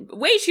time. And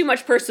way too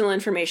much personal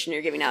information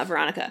you're giving out,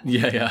 Veronica.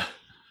 Yeah.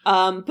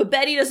 But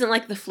Betty doesn't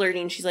like the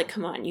flirting. She's like,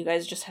 come on, you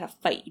guys just had a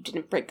fight. You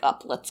didn't break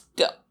up. Let's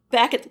go.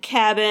 Back at the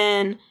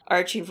cabin,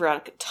 Archie and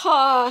Veronica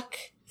talk.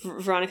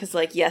 Veronica's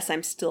like, yes,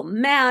 I'm still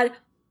mad,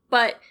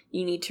 but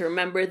you need to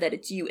remember that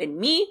it's you and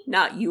me,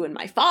 not you and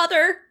my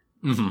father.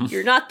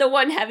 You're not the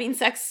one having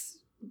sex.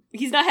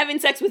 He's not having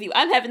sex with you.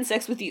 I'm having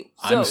sex with you.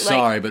 So, I'm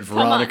sorry, but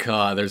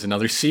Veronica, there's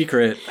another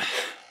secret.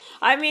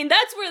 I mean,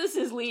 that's where this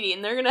is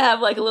leading. They're going to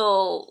have like a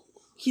little...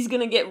 He's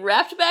going to get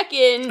wrapped back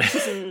into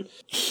some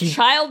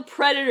child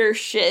predator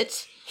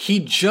shit. He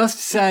just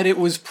said it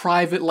was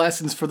private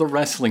lessons for the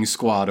wrestling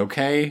squad,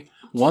 okay?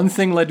 One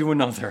thing led to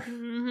another.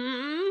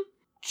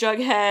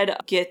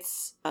 Jughead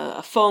gets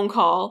a phone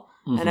call.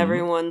 And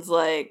everyone's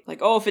like,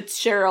 oh, if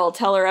it's Cheryl,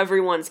 tell her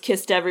everyone's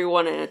kissed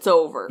everyone and it's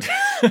over.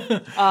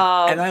 And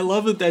I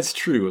love that that's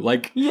true.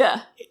 Like,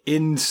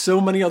 in so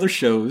many other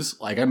shows,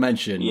 like I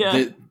mentioned,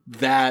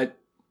 that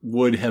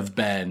would have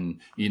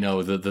been,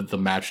 the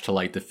match to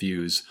light the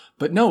fuse.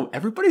 But no,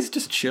 everybody's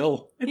just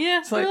chill.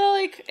 It's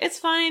like, it's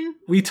fine.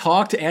 We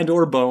talked and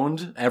or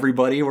boned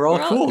everybody. We're all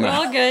cool now.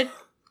 We're all good.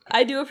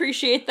 I do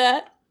appreciate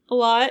that a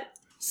lot.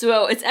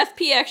 So it's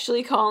FP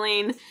actually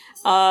calling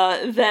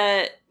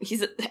that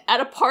he's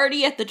at a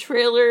party at the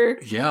trailer.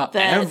 Yeah,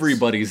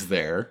 everybody's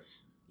there.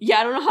 Yeah,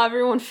 I don't know how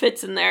everyone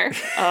fits in there.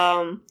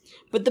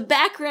 But the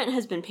back rent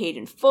has been paid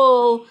in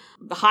full.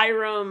 The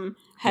Hiram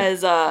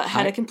has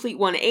had a complete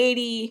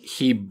 180.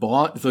 He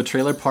bought the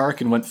trailer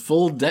park and went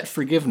full debt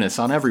forgiveness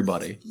on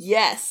everybody.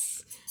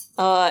 Yes.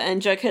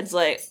 And Jughead's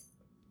like,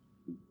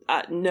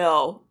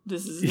 no,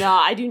 this is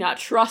not, I do not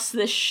trust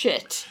this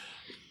shit.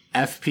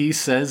 FP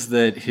says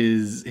that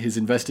his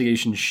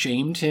investigation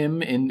shamed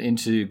him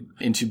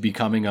into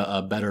becoming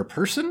a better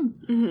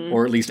person,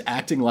 or at least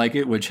acting like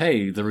it, which,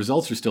 hey, the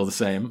results are still the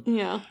same.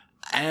 Yeah.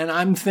 And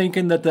I'm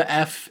thinking that the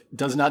F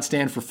does not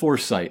stand for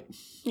foresight.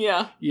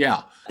 Yeah.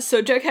 Yeah.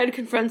 So Jughead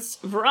confronts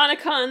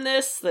Veronica on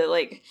this. They're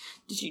like,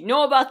 did you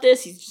know about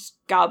this? He's just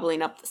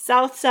gobbling up the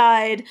South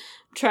Side,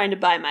 trying to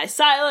buy my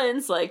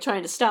silence, like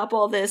trying to stop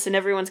all this. And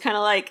everyone's kind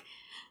of like,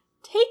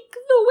 take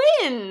the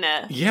win.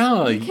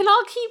 Yeah. You can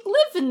all keep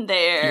living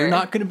there. You're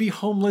not going to be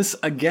homeless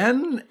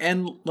again,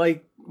 and,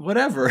 like,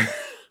 whatever.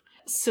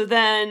 So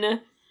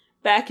then,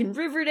 back in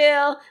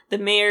Riverdale, the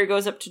mayor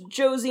goes up to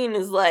Josie and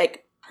is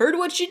like, heard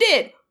what you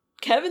did.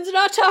 Kevin's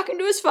not talking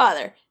to his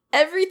father.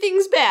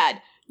 Everything's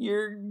bad.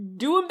 You're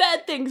doing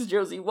bad things,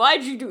 Josie.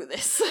 Why'd you do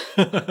this?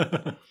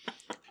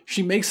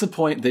 She makes the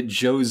point that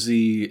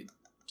Josie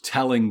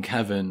telling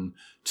Kevin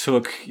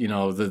took,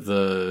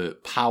 the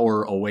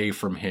power away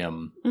from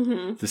him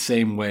the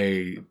same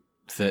way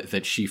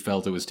that she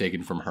felt it was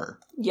taken from her.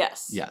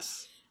 Yes.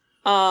 Yes.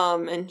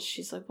 And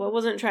she's like, well, I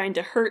wasn't trying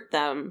to hurt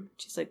them.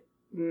 She's like,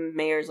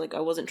 Mayor's like, I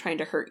wasn't trying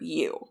to hurt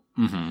you.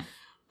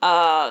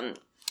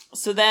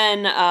 So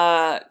then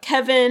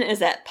Kevin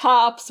is at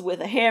Pop's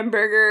with a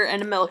hamburger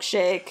and a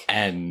milkshake.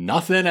 And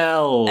nothing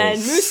else. And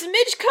Moose and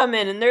Midge come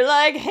in and they're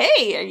like,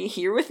 hey, are you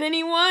here with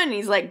anyone? And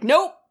he's like,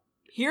 nope,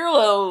 here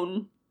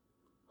alone.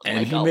 And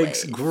like he always.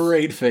 makes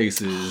great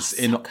faces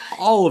in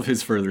all of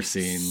his further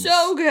scenes.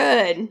 So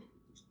good.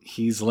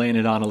 He's laying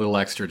it on a little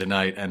extra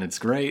tonight, and it's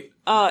great.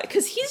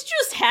 Because he's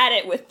just had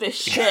it with this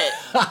shit.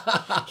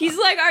 He's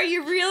like, are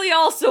you really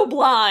all so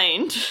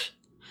blind?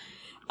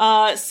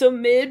 So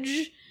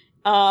Midge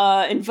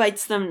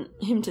invites him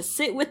to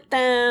sit with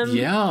them.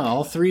 Yeah,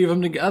 all three of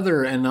them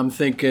together, and I'm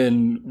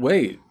thinking,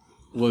 wait,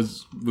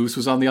 Moose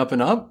was on the up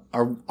and up?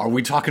 Are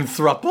we talking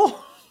throuple?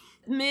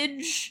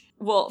 Midge,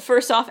 well,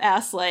 first off,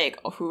 asks, like,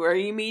 who are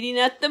you meeting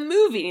at the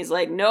movie? And he's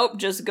like, nope,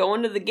 just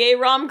going to the gay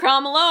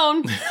rom-com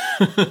alone.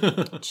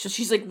 So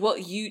she's like, well,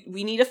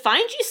 we need to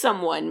find you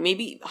someone.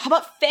 Maybe, how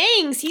about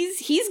Fangs?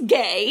 He's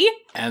gay.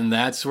 And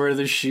that's where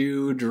the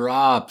shoe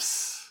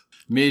drops.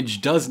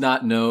 Midge does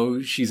not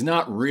know. She's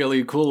not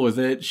really cool with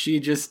it. She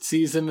just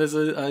sees him as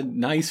a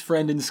nice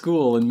friend in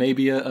school and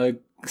maybe a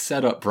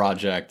setup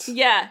project.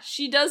 Yeah,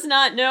 she does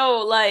not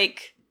know,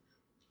 like,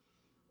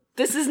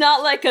 this is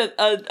not like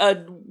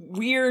a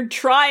weird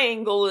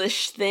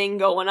triangle-ish thing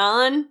going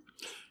on.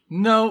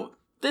 No.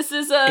 This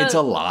is It's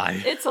a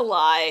lie. It's a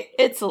lie.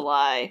 It's a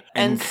lie.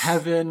 And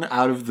Kevin,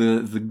 out of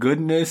the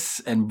goodness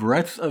and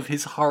breadth of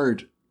his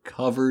heart,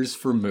 covers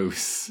for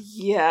Moose.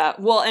 Yeah,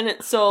 well, and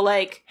so,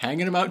 like,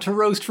 hanging him out to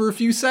roast for a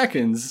few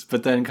seconds,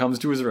 but then comes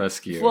to his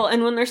rescue. Well,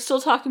 and when they're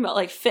still talking about,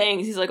 like,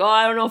 Fangs, he's like, oh,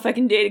 I don't know if I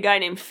can date a guy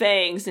named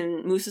Fangs,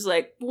 and Moose is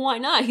like, well, why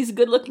not? He's a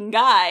good-looking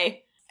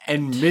guy.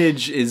 And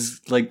Midge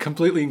is, like,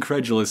 completely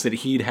incredulous that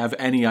he'd have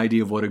any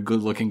idea of what a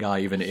good-looking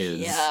guy even is.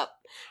 Yeah.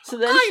 So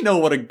then I know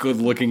what a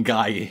good-looking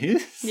guy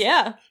is.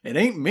 Yeah. It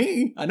ain't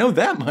me. I know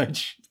that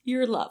much.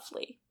 You're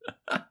lovely.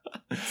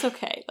 It's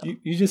okay, though.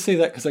 You just say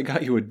that because I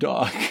got you a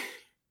dog.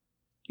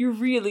 You're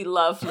really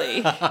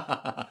lovely.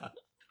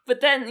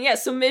 But then, yeah,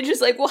 so Midge is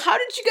like, well, how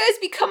did you guys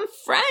become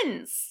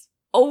friends?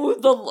 Oh,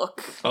 the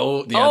look.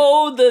 Oh, yeah.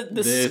 Oh,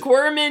 the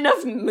squirming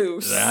of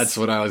Moose. That's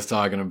what I was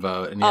talking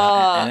about. And,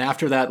 yeah, and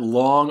after that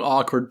long,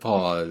 awkward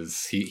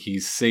pause, he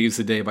saves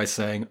the day by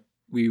saying,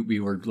 we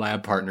were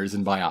lab partners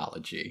in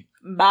biology.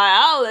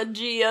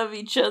 Biology of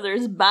each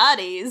other's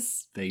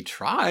bodies. They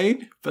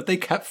tried, but they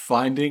kept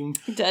finding...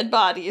 dead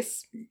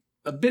bodies.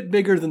 A bit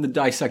bigger than the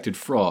dissected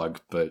frog,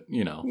 but,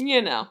 You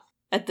know.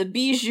 At the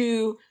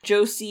Bijou,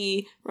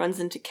 Josie runs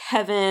into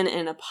Kevin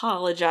and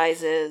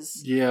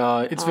apologizes.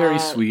 Yeah, it's very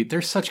sweet.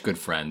 They're such good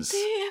friends.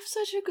 They have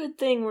such a good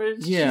thing where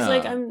she's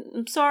like,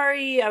 I'm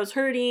sorry, I was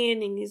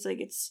hurting. And he's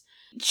like,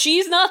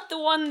 she's not the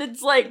one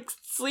that's, like,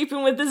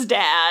 sleeping with his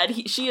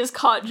dad. She is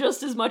caught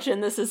just as much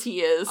in this as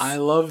he is. I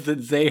love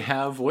that they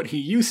have what he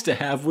used to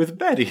have with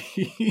Betty.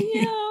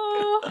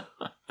 Yeah.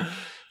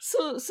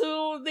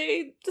 So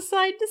they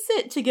decide to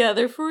sit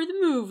together for the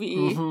movie.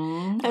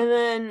 Mm-hmm.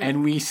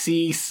 And we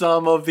see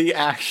some of the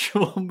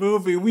actual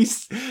movie.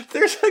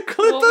 There's a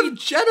clip of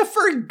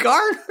Jennifer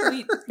Garner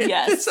in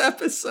this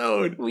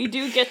episode. We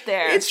do get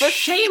there. It's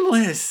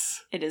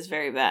shameless. It is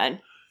very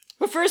bad.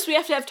 But first we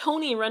have to have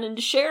Tony run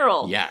into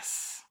Cheryl.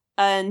 Yes.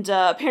 And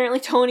apparently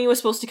Tony was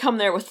supposed to come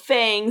there with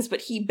Fangs,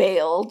 but he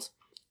bailed.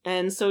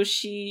 And so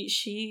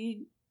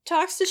she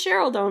talks to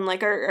Cheryl though, and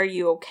like, are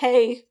you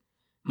okay?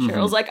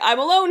 Cheryl's like, I'm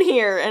alone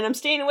here, and I'm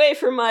staying away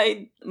from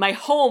my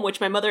home, which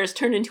my mother has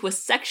turned into a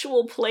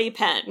sexual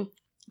playpen.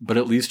 But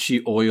at least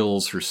she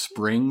oils her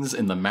springs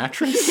in the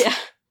mattress.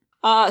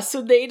 Yeah.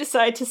 So they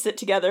decide to sit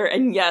together,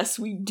 and yes,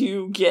 we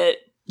do get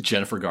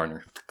Jennifer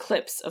Garner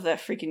clips of that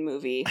freaking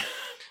movie.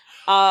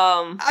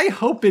 I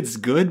hope it's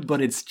good,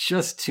 but it's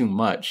just too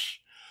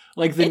much.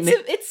 Like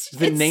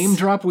the name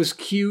drop was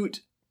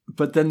cute,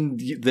 But then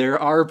there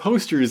are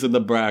posters in the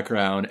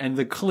background, and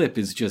the clip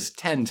is just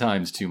 10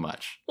 times too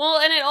much. Well,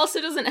 and it also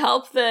doesn't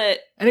help that...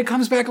 And it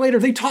comes back later.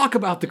 They talk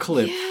about the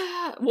clip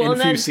in a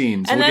few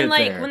scenes. And we'll then, get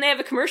like, there. when they have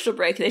a commercial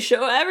break, they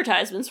show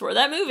advertisements for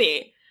that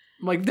movie.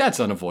 Like, that's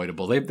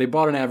unavoidable. They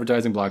bought an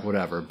advertising block,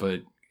 whatever,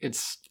 but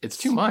it's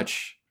too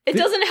much. It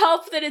doesn't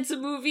help that it's a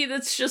movie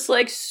that's just,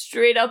 like,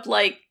 straight up,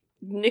 like,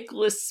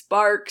 Nicholas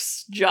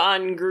Sparks,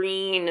 John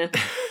Green.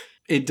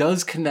 It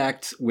does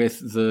connect with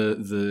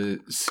the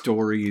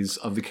stories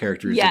of the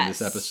characters in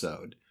this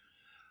episode.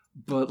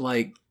 But,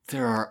 like,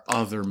 there are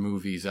other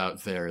movies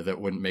out there that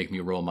wouldn't make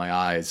me roll my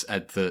eyes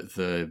at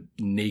the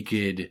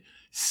naked,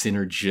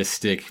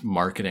 synergistic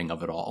marketing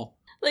of it all.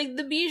 Like,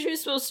 the Bijou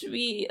is supposed to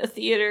be a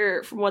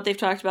theater, from what they've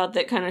talked about,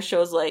 that kind of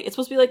shows, like, it's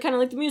supposed to be, like, kind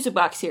of like the Music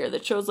Box here,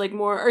 that shows, like,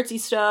 more artsy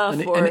stuff.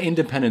 An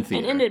independent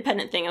theater. An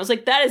independent thing. I was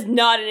like, that is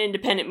not an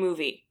independent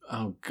movie.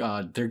 Oh,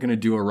 God. They're going to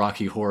do a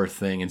Rocky Horror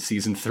thing in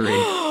season 3.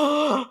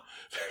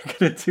 They're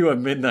going to do a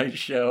midnight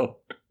show.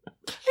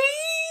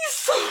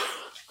 Please!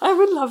 I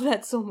would love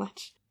that so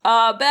much.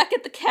 Back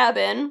at the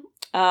cabin,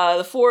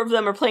 the 4 of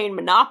them are playing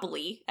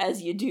Monopoly,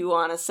 as you do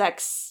on a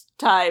sex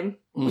time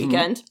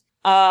weekend.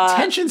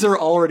 Tensions are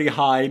already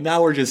high.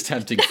 Now we're just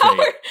tempting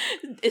fate.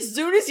 As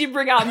soon as you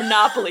bring out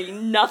Monopoly,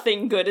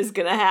 nothing good is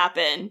gonna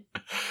happen.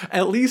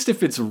 At least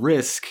if it's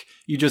Risk,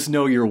 you just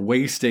know you're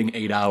wasting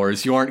 8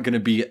 hours. You aren't gonna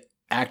be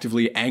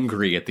actively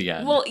angry at the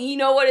end. Well, you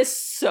know what is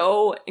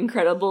so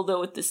incredible, though,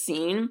 with the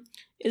scene?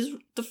 Is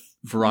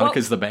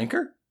Veronica's the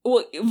banker?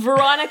 Well,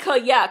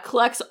 Veronica,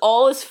 collects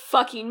all his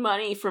fucking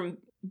money from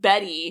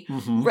Betty.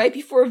 Right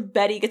before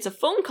Betty gets a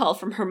phone call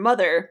from her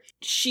mother,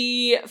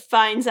 she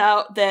finds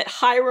out that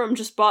Hiram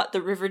just bought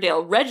the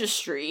Riverdale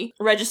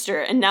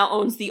Register and now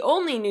owns the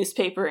only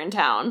newspaper in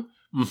town.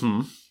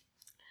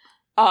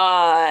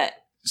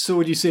 So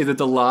would you say that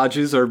the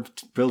lodges are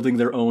building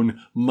their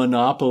own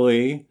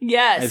monopoly?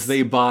 Yes. As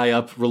they buy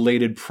up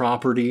related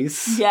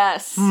properties?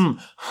 Yes.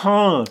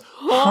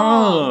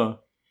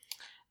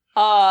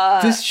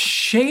 This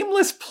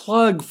shameless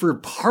plug for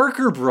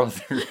Parker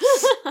Brothers.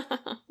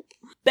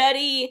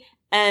 Betty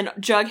and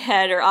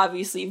Jughead are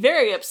obviously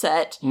very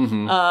upset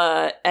and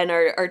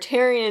are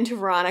tearing into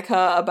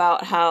Veronica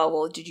about how,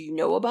 well, did you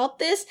know about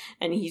this?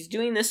 And he's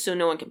doing this so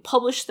no one can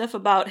publish stuff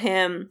about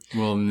him.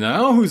 Well,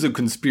 now who's a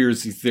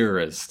conspiracy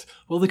theorist?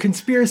 Well, the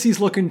conspiracy's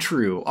looking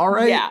true, all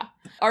right? Yeah.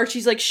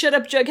 Archie's like, shut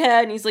up,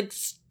 Jughead. And he's like,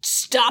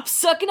 stop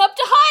sucking up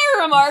to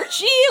Hiram,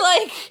 Archie.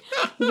 Like,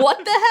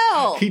 what the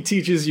hell? He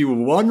teaches you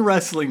one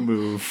wrestling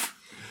move.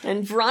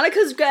 And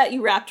Veronica's got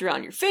you wrapped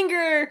around your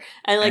finger,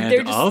 and like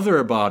they're just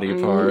other body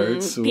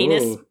parts.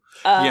 Penis.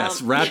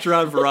 Yes, wrapped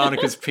around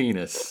Veronica's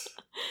penis.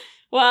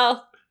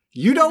 Well,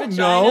 you don't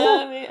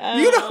vagina, know.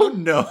 You don't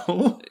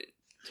know.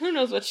 Who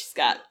knows what she's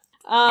got?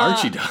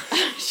 Archie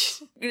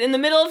does. In the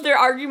middle of their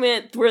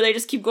argument, where they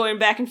just keep going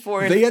back and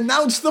forth, they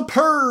announce the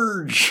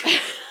purge.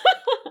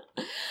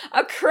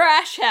 A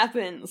crash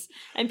happens,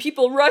 and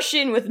people rush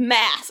in with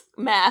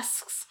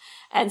masks.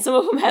 And some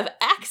of them have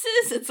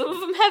axes, and some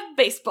of them have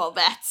baseball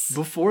bats.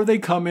 Before they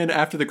come in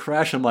after the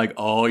crash, I'm like,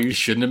 oh, you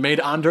shouldn't have made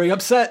Andre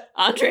upset.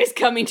 Andre's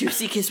coming to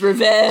seek his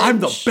revenge.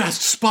 I'm the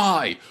best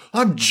spy.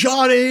 I'm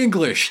John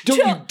English. Don't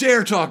you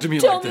dare talk to me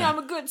like that. Tell me I'm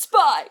a good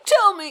spy.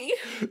 Tell me.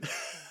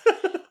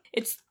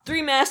 It's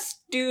 3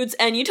 masked dudes,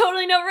 and you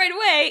totally know right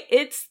away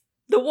it's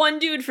the one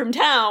dude from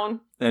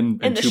town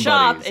and in the 2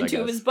 shop buddies, and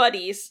 2 of his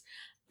buddies.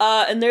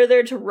 And they're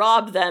there to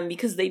rob them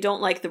because they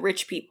don't like the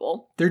rich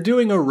people. They're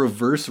doing a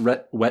reverse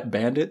Wet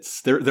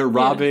Bandits. They're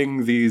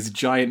robbing these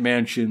giant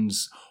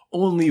mansions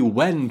only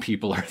when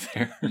people are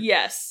there.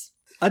 Yes.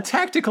 A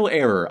tactical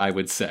error, I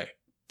would say.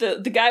 The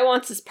guy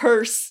wants his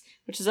purse,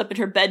 which is up in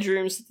her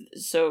bedrooms,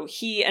 so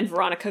he and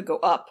Veronica go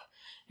up.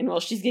 And while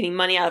she's getting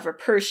money out of her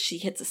purse, she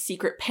hits a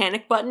secret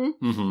panic button.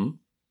 And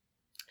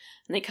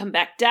they come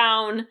back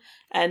down,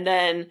 and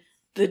then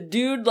the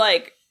dude,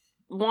 like,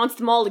 wants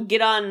them all to get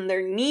on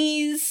their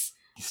knees.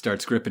 He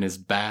starts gripping his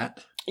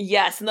bat.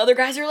 Yes, and the other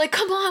guys are like,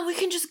 come on, we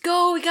can just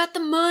go. We got the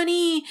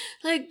money.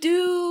 Like,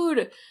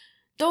 dude,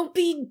 don't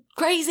be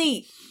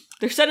crazy.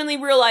 They're suddenly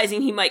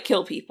realizing he might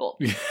kill people.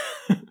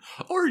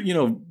 Or,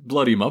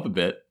 bloody him up a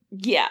bit.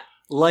 Yeah.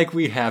 Like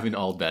we haven't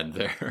all been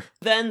there.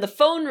 Then the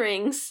phone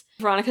rings.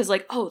 Veronica's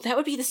like, oh, that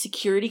would be the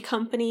security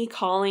company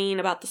calling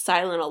about the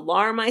silent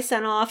alarm I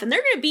sent off, and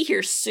they're going to be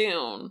here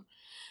soon.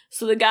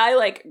 So the guy,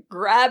 like,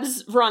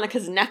 grabs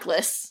Veronica's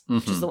necklace,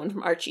 which is the one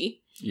from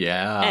Archie.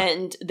 Yeah.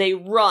 And they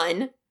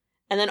run.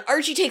 And then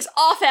Archie takes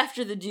off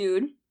after the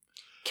dude,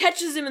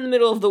 catches him in the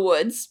middle of the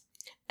woods,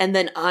 and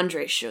then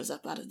Andre shows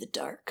up out of the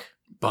dark.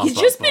 He's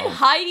just been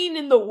hiding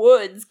in the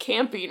woods,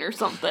 camping or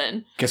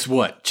something. Guess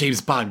what?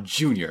 James Bond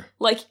Jr.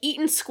 Like,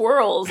 eating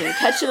squirrels and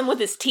catching them with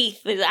his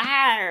teeth. He's like,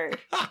 arr!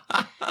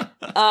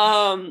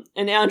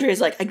 And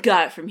Andre's like, I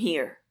got it from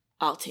here.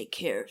 I'll take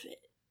care of it.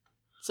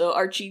 So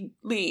Archie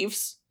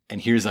leaves.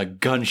 And here's a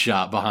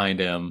gunshot behind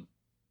him.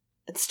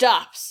 It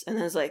stops. And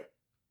then it's like,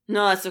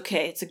 no, that's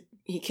okay.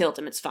 He killed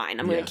him. It's fine.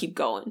 I'm going to keep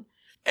going.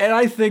 And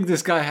I think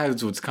this guy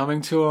has what's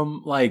coming to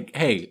him. Like,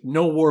 hey,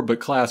 no war but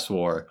class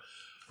war.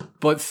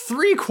 but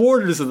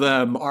 3/4 of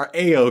them are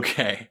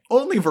A-okay.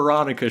 Only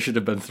Veronica should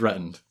have been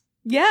threatened.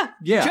 Yeah.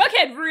 Yeah.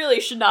 Jughead really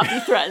should not be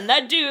threatened.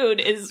 That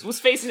dude was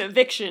facing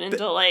eviction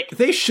until like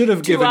They should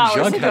have 2 given hours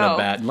Jughead ago. a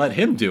bat and let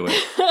him do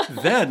it.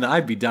 Then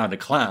I'd be down to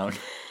clown.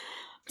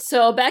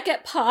 So back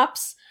at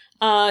Pop's,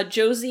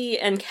 Josie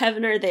and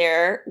Kevin are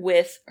there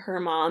with her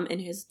mom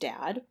and his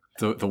dad.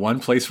 The one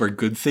place where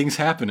good things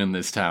happen in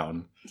this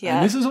town. Yeah.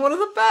 And this is one of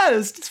the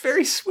best. It's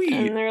very sweet.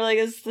 And they're like,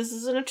 this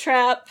isn't a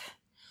trap,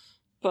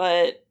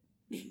 but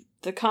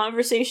the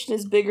conversation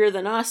is bigger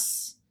than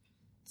us.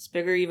 It's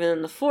bigger even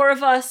than the 4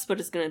 of us, but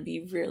it's going to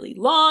be really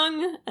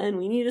long, and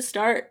we need to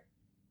start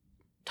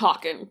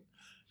talking.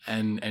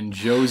 And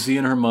Josie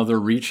and her mother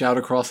reach out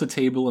across the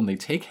table and they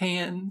take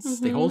hands.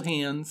 Mm-hmm. They hold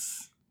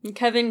hands. And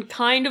Kevin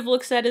kind of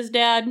looks at his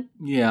dad.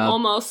 Yeah.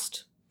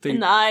 Almost. In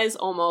the eyes,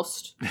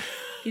 almost.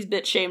 He's a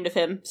bit ashamed of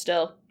him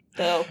still,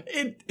 though.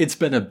 It's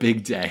been a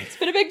big day. It's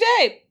been a big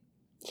day.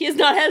 He has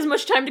not had as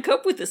much time to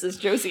cope with this as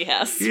Josie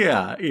has.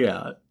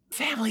 Yeah.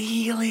 Family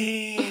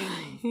healing.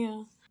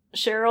 Yeah.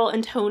 Cheryl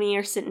and Tony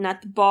are sitting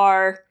at the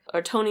bar.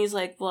 Or Tony's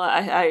like, well,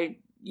 I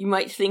you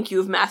might think you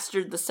have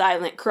mastered the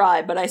silent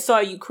cry, but I saw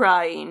you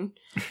crying.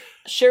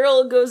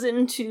 Cheryl goes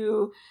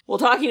into,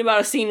 talking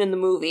about a scene in the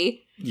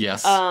movie.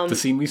 Yes. The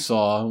scene we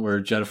saw where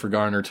Jennifer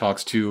Garner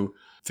talks to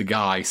the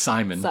guy,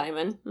 Simon.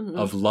 Mm-hmm.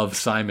 Of Love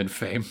Simon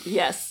fame.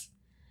 Yes.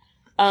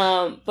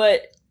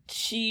 But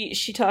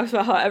she talks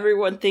about how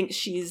everyone thinks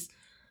she's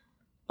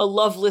a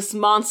loveless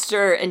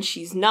monster, and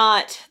she's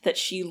not, that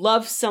she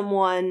loved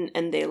someone,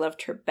 and they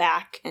loved her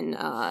back, and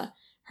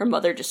her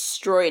mother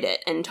destroyed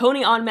it. And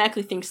Tony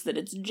automatically thinks that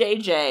it's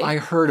JJ. I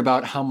heard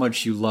about how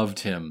much you loved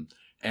him,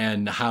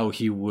 and how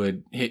he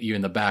would hit you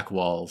in the back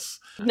walls.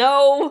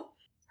 No!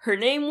 Her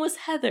name was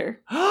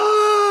Heather.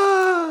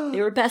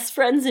 They were best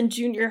friends in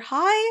junior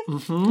high,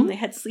 and they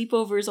had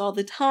sleepovers all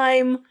the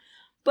time.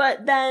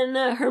 But then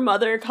her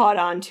mother caught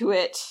on to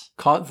it.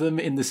 Caught them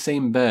in the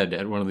same bed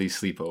at one of these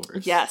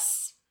sleepovers.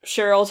 Yes.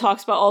 Cheryl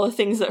talks about all the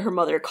things that her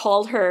mother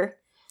called her,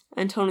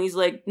 and Tony's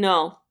like,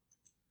 no,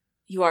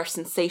 you are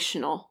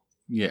sensational.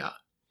 Yeah.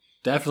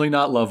 Definitely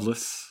not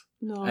loveless.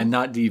 No. And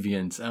not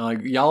deviant. And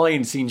like, y'all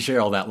ain't seen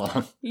Cheryl that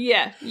long.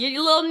 Yeah,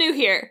 you're a little new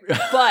here,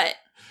 but...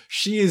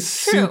 She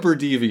is True. super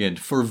deviant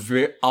for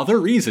other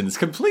reasons,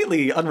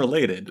 completely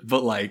unrelated.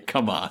 But like,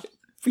 come on.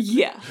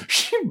 Yeah.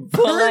 She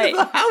burned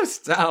the house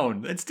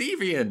down. That's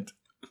deviant.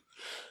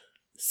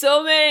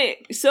 So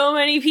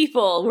many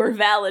people were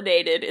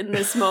validated in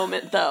this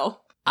moment,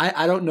 though.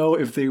 I don't know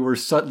if they were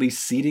subtly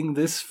seeding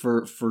this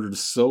for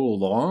so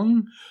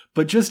long,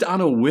 but just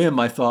on a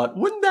whim, I thought,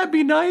 wouldn't that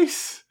be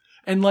nice?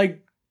 And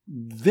like,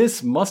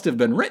 this must have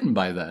been written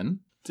by then.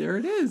 There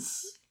it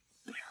is.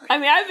 I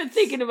mean, I've been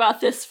thinking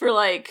about this for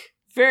like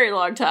very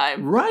long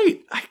time.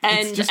 Right.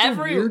 And it's just a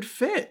weird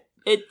fit.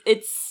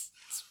 It's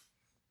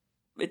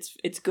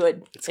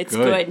good. It's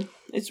good.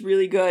 It's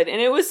really good.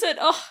 And it was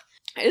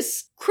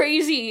as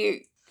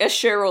crazy as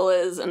Cheryl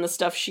is and the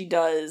stuff she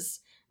does,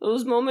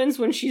 those moments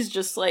when she's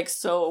just like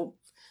so...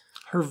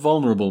 Her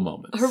vulnerable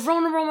moments.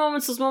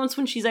 Those moments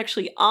when she's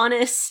actually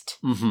honest.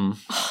 Mm-hmm.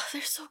 Oh,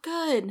 they're so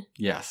good.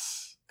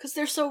 Yes. Because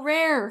they're so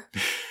rare.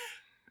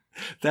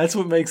 That's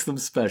what makes them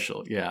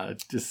special. Yeah,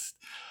 it's just...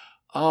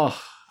 I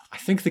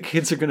think the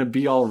kids are going to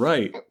be all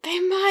right. They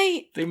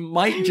might. They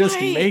might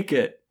just make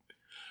it.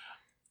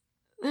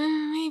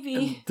 Maybe.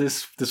 And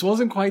this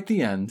wasn't quite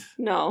the end.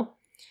 No.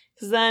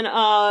 Because then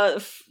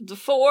the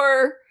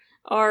 4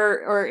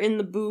 are in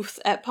the booth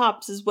at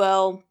Pop's as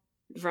well.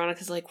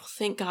 Veronica's like, well,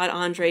 thank God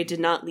Andre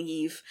did not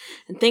leave.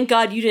 And thank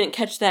God you didn't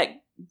catch that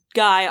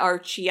guy,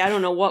 Archie. I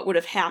don't know what would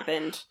have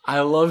happened.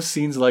 I love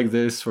scenes like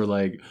this where,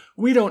 like,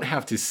 we don't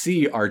have to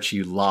see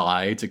Archie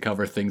lie to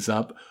cover things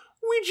up.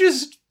 We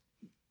just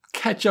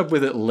catch up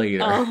with it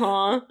later.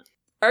 Uh-huh.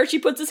 Archie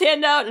puts his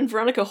hand out and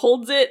Veronica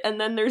holds it, and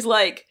then there's,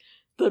 like,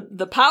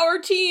 the power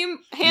team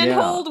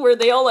handhold where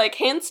they all, like,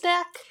 hand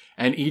stack.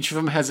 And each of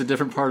them has a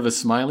different part of a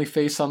smiley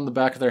face on the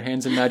back of their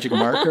hands in magic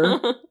marker.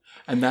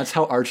 And that's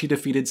how Archie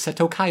defeated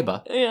Seto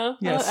Kaiba. Yeah.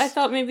 Yes. I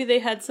thought maybe they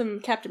had some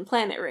Captain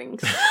Planet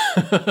rings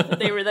that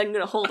they were then going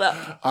to hold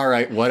up. All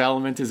right, what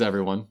element is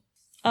everyone?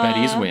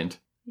 Betty's wind.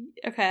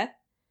 Okay.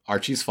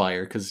 Archie's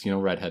fire, because,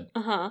 redhead.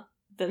 Uh-huh.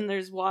 Then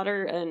there's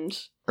water and...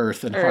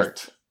 Earth and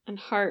heart. And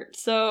heart.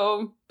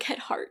 So, get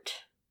heart.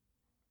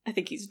 I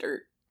think he's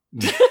dirt.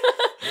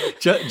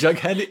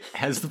 Jughead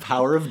has the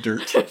power of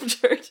dirt.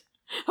 Dirt.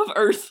 Of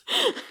earth.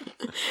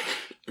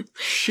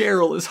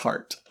 Cheryl is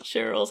heart.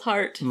 Cheryl's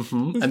heart.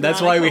 Mm-hmm. And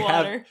that's why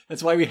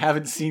we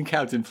haven't seen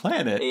Captain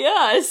Planet.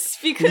 Yes,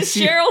 because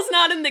Cheryl's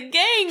not in the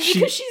gang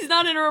because she's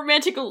not in a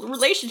romantic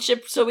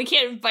relationship, so we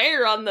can't invite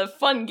her on the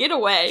fun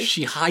getaway.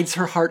 She hides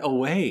her heart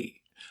away.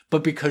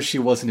 But because she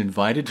wasn't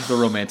invited to the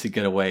romantic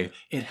getaway,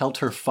 it helped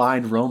her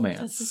find romance.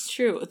 This is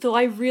true. Though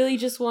I really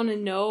just want to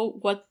know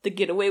what the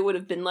getaway would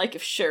have been like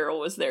if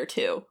Cheryl was there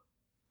too.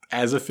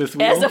 As a fifth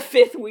wheel? As a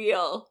fifth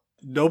wheel.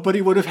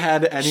 Nobody would have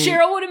had any...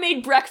 Cheryl would have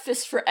made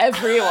breakfast for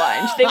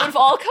everyone. They would have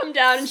all come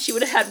down and she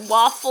would have had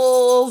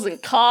waffles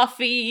and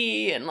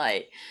coffee and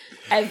like...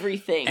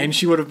 everything. And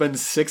she would have been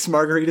 6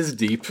 margaritas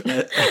deep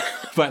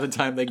by the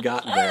time they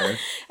got there.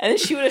 And then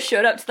she would have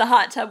showed up to the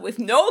hot tub with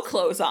no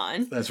clothes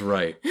on. That's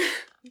right.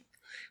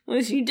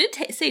 Well, she did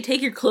say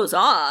take your clothes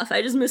off.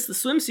 I just missed the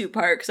swimsuit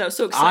part because I was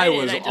so I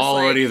excited. was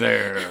already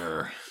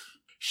there.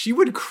 She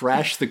would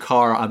crash the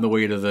car on the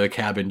way to the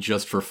cabin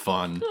just for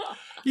fun.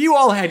 You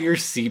all had your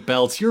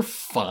seatbelts. You're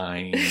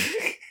fine.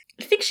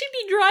 I think she'd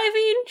be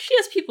driving. She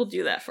has people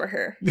do that for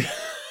her.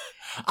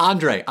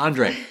 Andre,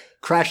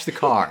 crash the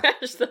car.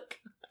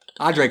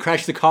 Andre,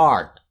 crash the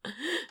car.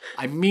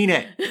 I mean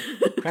it.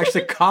 Crash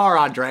the car,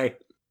 Andre.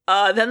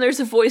 Then there's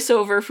a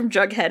voiceover from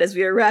Jughead as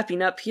we are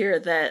wrapping up here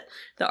that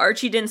the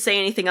Archie didn't say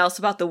anything else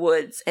about the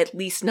woods, at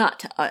least not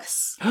to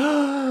us.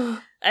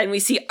 And we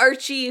see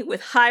Archie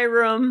with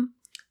Hiram,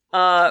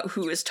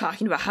 who is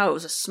talking about how it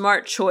was a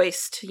smart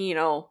choice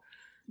to,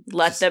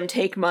 let them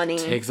take money.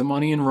 Take the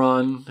money and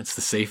run. It's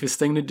the safest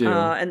thing to do.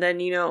 And then,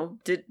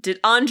 did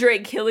Andre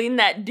killing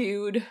that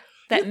dude,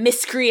 that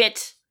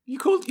miscreant, You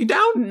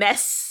down?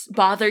 mess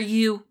bother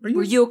you?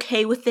 Were you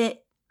okay with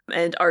it?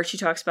 And Archie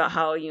talks about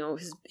how,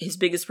 his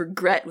biggest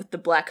regret with the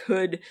Black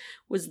Hood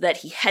was that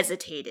he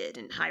hesitated.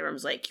 And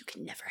Hiram's like, you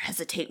can never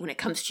hesitate when it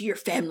comes to your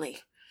family.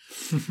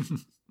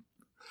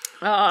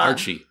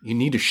 Archie, you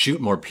need to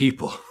shoot more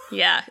people.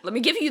 Yeah, let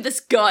me give you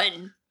this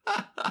gun.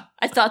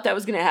 I thought that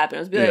was going to happen. I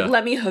was like,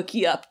 let me hook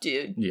you up,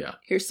 dude. Yeah.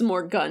 Here's some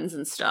more guns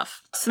and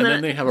stuff. So and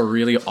then they have a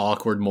really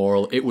awkward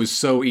moral. It was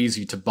so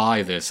easy to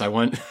buy this. I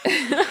went...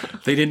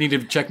 They didn't need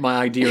to check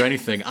my ID or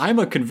anything. I'm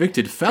a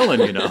convicted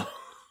felon,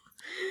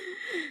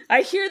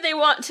 I hear they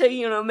want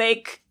to,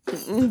 make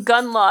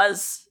gun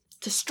laws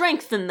to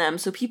strengthen them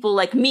so people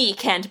like me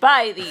can't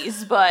buy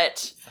these,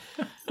 but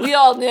we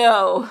all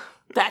know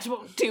that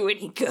won't do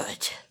any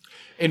good.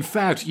 In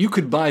fact, you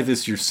could buy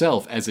this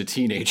yourself as a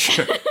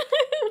teenager.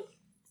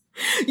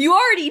 You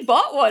already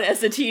bought one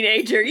as a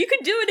teenager. You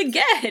could do it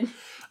again.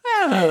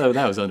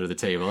 That was under the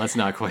table. That's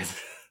not quite...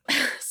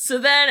 So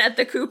then at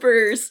the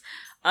Coopers,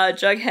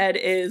 Jughead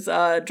is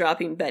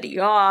dropping Betty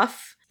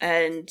off.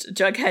 And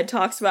Jughead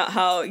talks about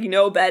how,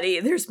 Betty,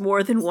 there's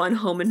more than one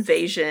home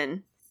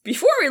invasion.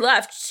 Before we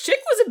left, Chick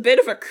was a bit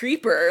of a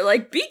creeper.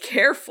 Be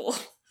careful.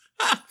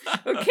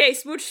 Okay,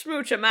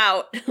 smooch, I'm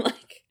out.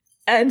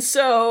 And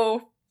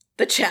so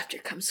the chapter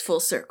comes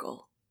full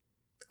circle.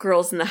 The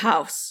girls in the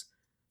house,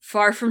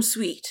 far from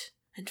sweet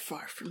and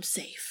far from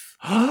safe.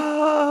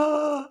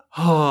 And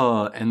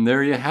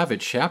there you have it.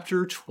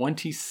 Chapter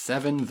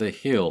 27, The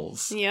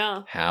Hills.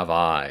 Yeah. Have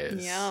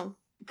eyes. Yeah.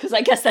 Because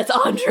I guess that's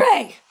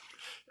Andre.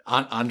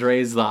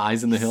 Andre's the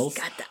eyes in the hills?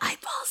 He's got the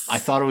eyeballs. I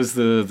thought it was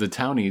the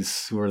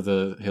townies who are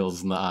the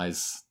hills and the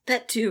eyes.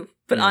 That too.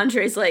 But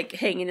Andre's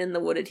hanging in the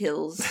wooded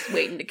hills,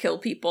 waiting to kill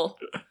people.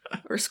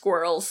 Or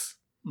squirrels.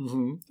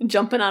 Mm-hmm.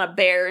 Jumping on a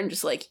bear and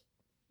just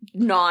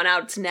gnawing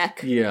out its neck.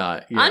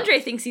 Yeah. Andre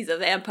thinks he's a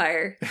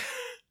vampire. He's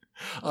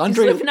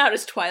Andre living out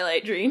his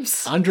Twilight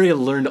dreams. Andre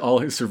learned all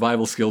his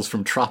survival skills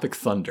from Tropic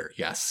Thunder.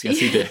 Yes,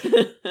 he did.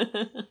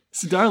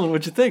 So, darling,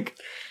 what'd you think?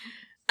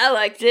 I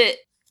liked it.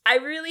 I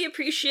really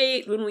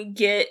appreciate when we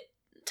get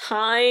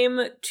time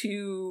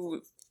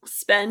to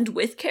spend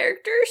with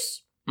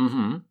characters.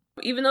 Mm-hmm.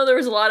 Even though there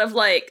was a lot of,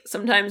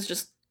 sometimes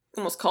just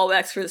almost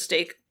callbacks for the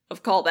sake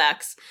of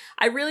callbacks,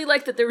 I really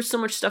like that there was so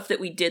much stuff that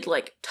we did,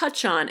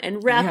 touch on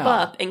and wrap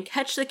up and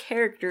catch the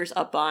characters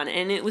up on.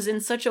 And it was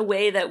in such a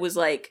way that was,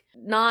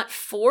 not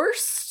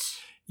forced.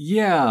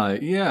 Yeah.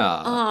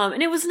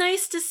 And it was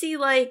nice to see,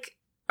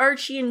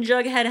 Archie and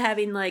Jughead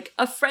having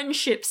a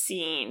friendship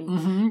scene.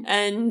 Mm-hmm.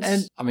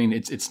 And I mean,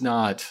 it's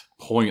not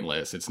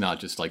pointless. It's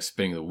not just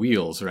spinning the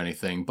wheels or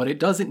anything, but it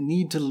doesn't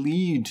need to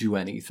lead to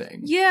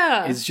anything.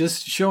 Yeah. It's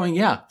just showing,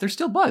 they're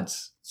still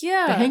buds.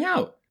 Yeah. They hang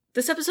out.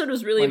 This episode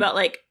was really about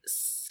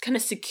kind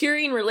of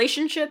securing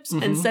relationships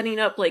and setting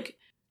up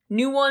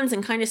new ones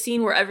and kind of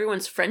seeing where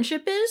everyone's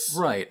friendship is.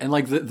 Right. And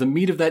the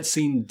meat of that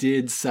scene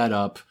did set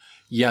up,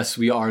 yes,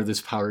 we are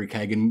this powder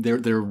keg, and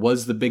there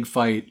was the big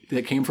fight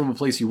that came from a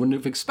place you wouldn't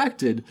have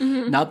expected.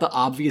 Mm-hmm. Not the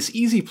obvious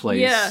easy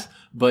place,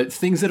 but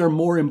things that are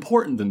more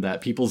important than that,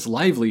 people's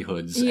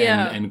livelihoods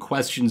and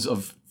questions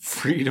of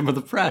freedom of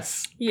the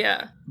press.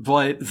 Yeah.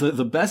 But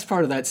the best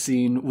part of that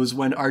scene was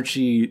when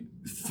Archie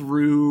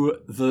threw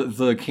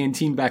the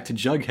canteen back to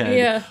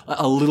Jughead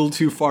a little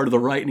too far to the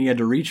right, and he had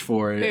to reach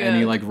for it, and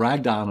he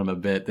ragged on him a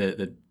bit.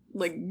 That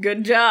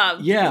good job.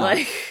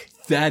 Yeah.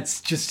 That's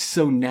just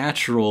so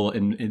natural,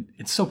 and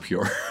it's so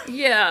pure.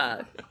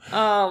 Yeah.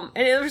 And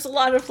there's a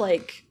lot of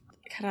kind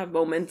of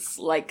moments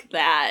like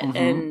that. Mm-hmm.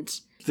 And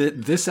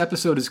this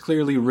episode is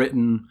clearly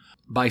written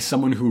by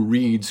someone who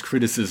reads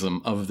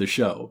criticism of the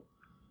show.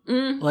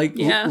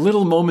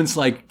 Little moments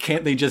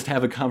can't they just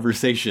have a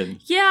conversation?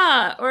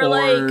 Yeah,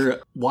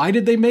 or why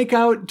did they make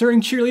out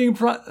during cheerleading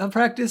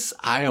practice?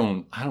 I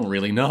don't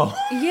really know.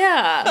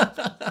 Yeah.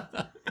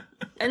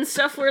 And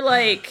stuff where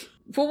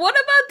well, what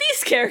about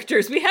these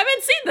characters? We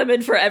haven't seen them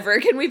in forever.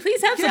 Can we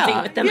please have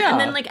something with them? Yeah.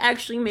 And then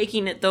actually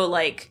making it though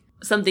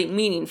something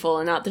meaningful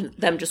and not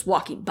them just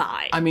walking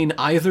by. I mean,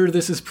 either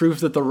this is proof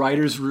that the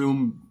writer's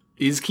room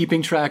is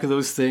keeping track of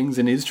those things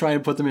and is trying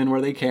to put them in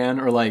where they can,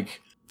 or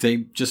like they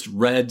just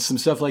read some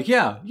stuff like,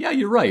 yeah,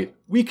 you're right.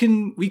 We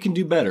can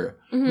do better.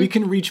 We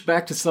can reach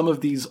back to some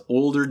of these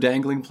older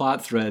dangling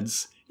plot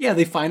threads. Yeah,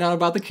 they find out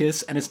about the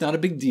kiss, and it's not a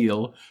big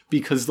deal,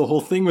 because the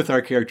whole thing with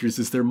our characters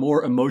is they're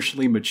more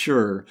emotionally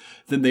mature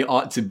than they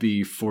ought to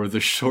be for the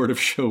sort of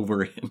show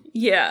we're in.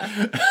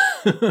 Yeah.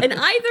 And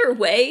either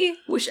way,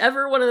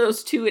 whichever one of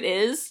those two it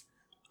is,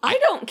 I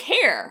don't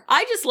care.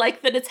 I just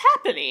like that it's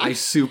happening. I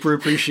super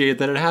appreciate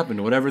that it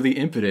happened. Whatever the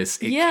impetus,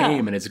 it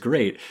came, and it's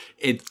great.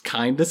 It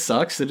kind of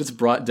sucks that it's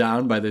brought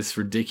down by this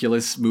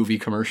ridiculous movie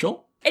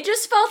commercial. It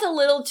just felt a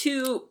little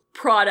too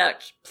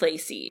product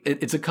placey.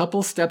 It's a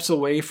couple steps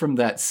away from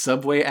that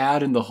Subway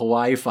ad in the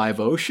Hawaii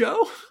Five-0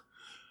 show,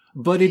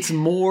 but it's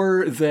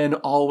more than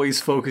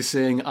always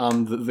focusing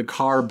on the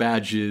car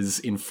badges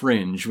in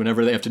Fringe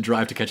whenever they have to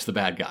drive to catch the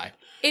bad guy.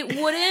 It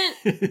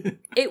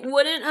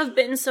wouldn't have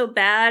been so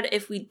bad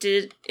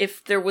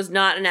if there was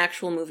not an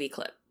actual movie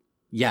clip.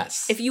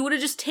 Yes. If you would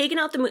have just taken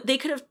out they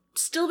could have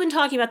still been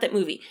talking about that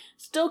movie.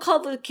 Still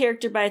called the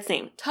character by its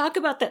name. Talk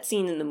about that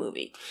scene in the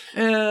movie.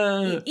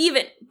 But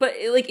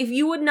like, if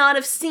you would not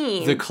have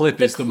seen the clip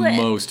is the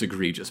most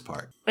egregious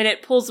part. And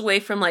it pulls away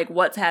from like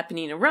what's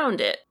happening around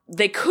it.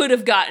 They could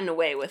have gotten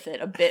away with it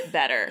a bit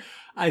better.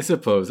 I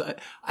suppose.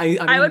 I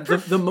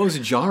mean, the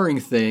most jarring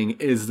thing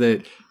is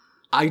that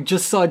I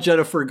just saw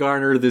Jennifer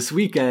Garner this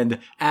weekend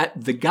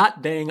at the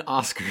goddamn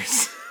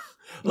Oscars.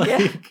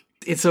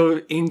 It's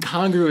an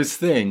incongruous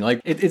thing.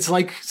 Like, it's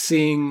like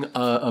seeing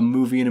a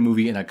movie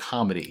in a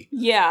comedy.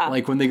 Yeah.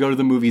 Like when they go to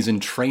the movies in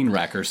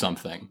Trainwreck or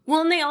something. Well,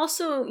 and they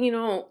also,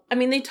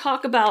 they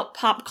talk about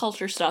pop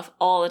culture stuff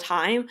all the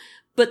time,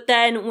 but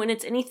then when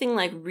it's anything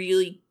like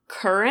really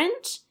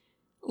current,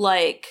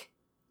 like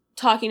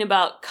talking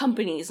about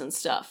companies and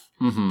stuff,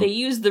 they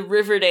use the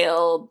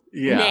Riverdale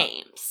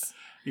names.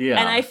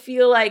 Yeah. And I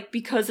feel like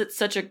because it's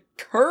such a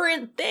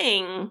current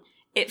thing,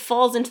 it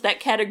falls into that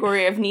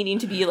category of needing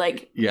to be,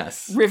 like,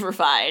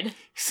 riverfied.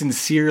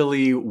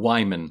 Sincerely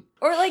Wyman.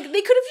 Or, like,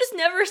 they could have just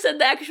never said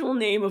the actual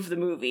name of the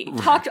movie.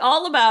 Talked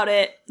all about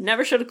it,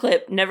 never showed a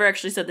clip, never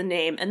actually said the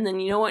name, and then,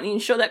 you know what, you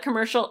show that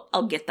commercial,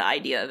 I'll get the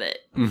idea of it.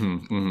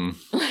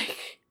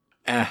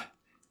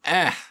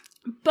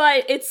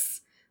 But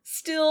it's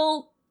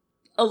still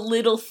a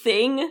little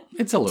thing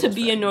to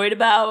be annoyed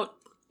about.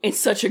 It's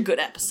such a good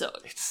episode.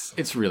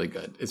 It's really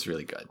good. It's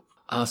really good.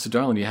 So,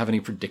 darling, do you have any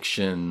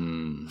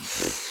predictions?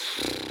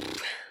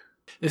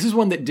 This is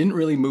one that didn't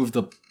really move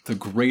the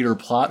greater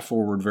plot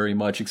forward very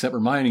much, except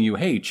reminding you,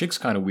 hey, Chick's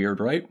kind of weird,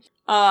 right?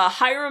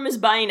 Hiram is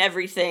buying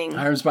everything.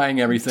 Hiram's buying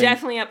everything.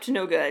 Definitely up to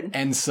no good.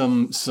 And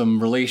some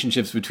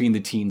relationships between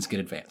the teens get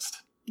advanced.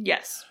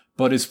 Yes.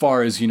 But as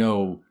far as,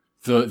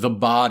 the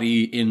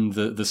body in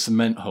the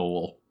cement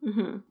hole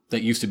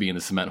that used to be in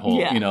the cement hole,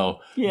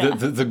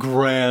 the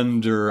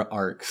grander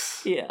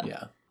arcs.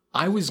 Yeah.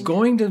 I was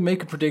going to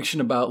make a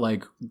prediction about,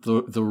 like,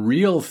 the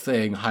real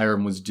thing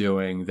Hiram was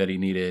doing that he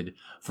needed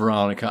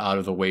Veronica out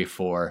of the way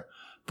for,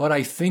 but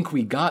I think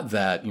we got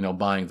that,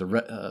 buying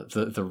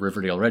the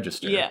Riverdale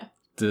Register. Yeah.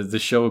 The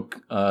show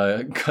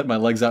cut my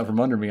legs out from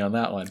under me on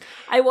that one.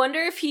 I wonder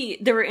if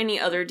there were any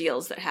other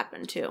deals that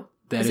happened, too.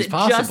 That is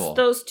possible. Just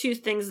those two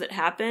things that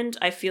happened?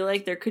 I feel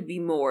like there could be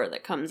more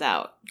that comes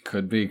out.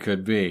 Could be.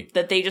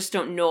 That they just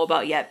don't know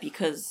about yet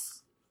because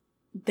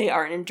they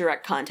aren't in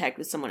direct contact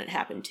with someone it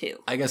happened to.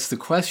 I guess the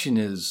question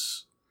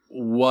is,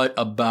 what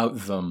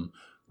about them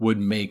would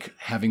make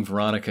having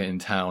Veronica in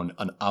town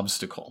an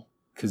obstacle?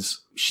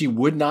 Because she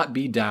would not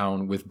be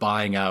down with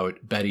buying out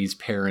Betty's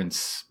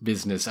parents'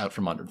 business out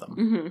from under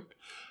them.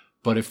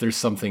 But if there's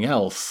something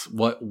else,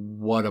 what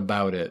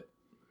about it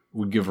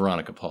would give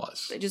Veronica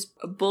pause? They just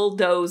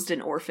bulldozed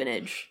an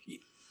orphanage.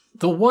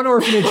 The one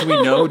orphanage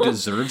we know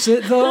deserves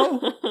it,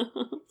 though.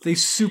 They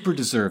super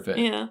deserve it.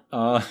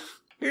 Yeah.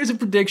 Here's a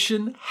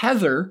prediction.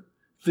 Heather,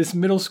 this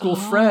middle school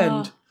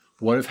friend,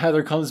 what if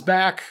Heather comes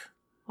back?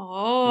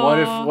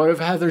 What if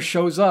Heather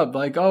shows up?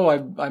 Like,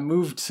 I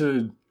moved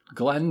to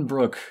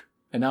Glenbrook,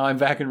 and now I'm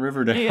back in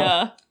Riverdale.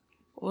 Yeah.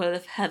 What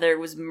if Heather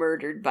was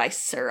murdered by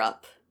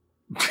syrup?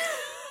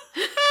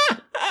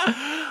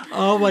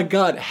 Oh my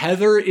god,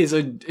 Heather is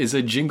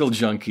a jingle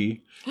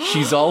junkie.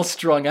 She's all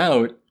strung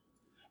out,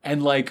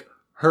 and, like,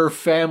 her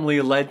family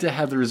led to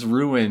Heather's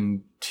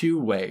ruin 2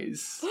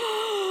 ways.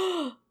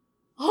 Oh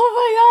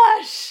my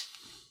gosh!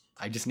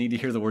 I just need to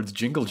hear the words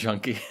jingle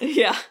junkie.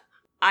 Yeah.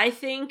 I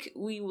think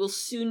we will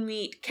soon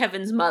meet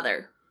Kevin's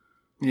mother.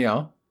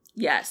 Yeah.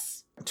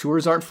 Yes.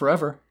 Tours aren't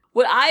forever.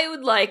 What I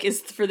would like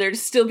is for there to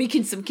still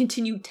be some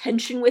continued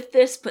tension with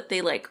this, but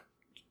they, like,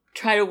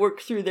 try to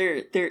work through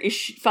their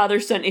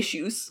father-son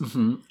issues.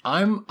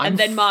 And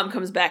then mom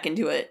comes back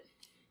into it.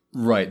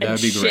 Right, that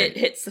would be great. Shit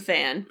hits the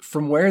fan.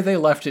 From where they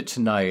left it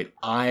tonight,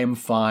 I'm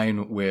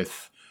fine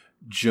with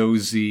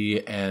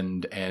Josie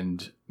and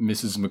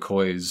Mrs.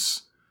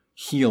 McCoy's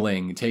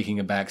healing taking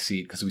a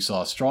backseat because we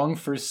saw a strong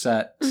first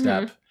step,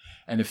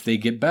 and if they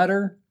get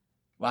better,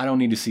 I don't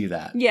need to see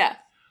that. Yeah.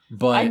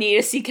 But I need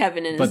to see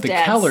Kevin and his But the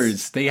dad's...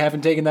 Kellers, they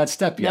haven't taken that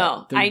step yet.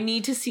 No, I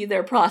need to see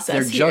their process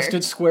They're here. just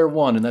at square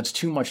one, and that's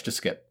too much to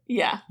skip.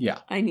 Yeah. Yeah.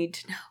 I need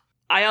to know.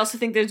 I also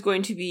think there's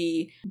going to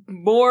be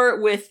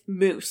more with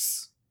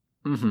Moose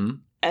Mm-hmm.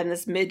 and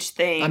this Midge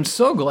thing. I'm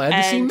so glad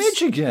to see And-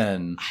 Midge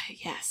again.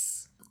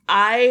 Yes.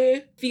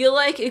 I feel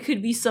like it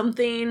could be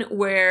something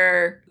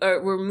where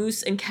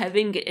Moose and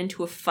Kevin get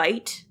into a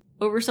fight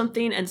over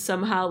something, and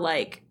somehow,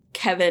 like,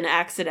 Kevin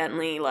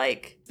accidentally,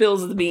 like,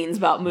 spills the beans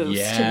about Moose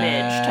to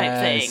Midge type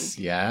thing.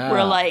 Yeah.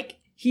 Where, like,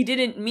 he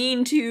didn't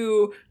mean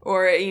to,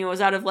 or, you know, was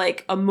out of,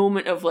 like, a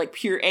moment of, like,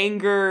 pure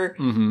anger,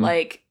 Mhm.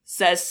 like,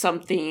 says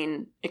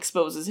something,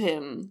 exposes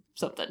him,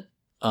 something.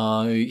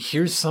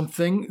 Here's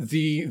something.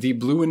 The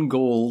Blue and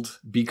Gold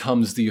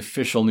becomes the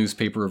official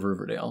newspaper of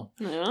Riverdale.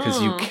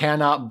 Because you Oh.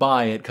 cannot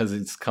buy it because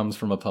it comes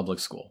from a public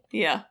school.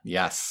 Yeah.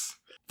 Yes.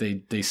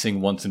 They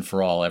sing Once and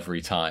For All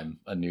every time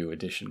a new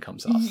edition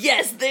comes up.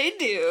 Yes, they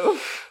do.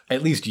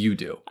 At least you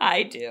do.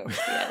 I do.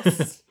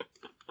 Yes.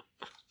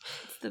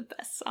 It's the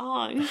best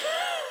song.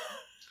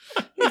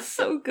 It's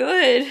so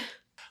good.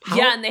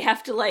 Yeah, and they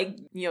have to, like,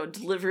 you know,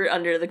 deliver it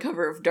under the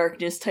cover of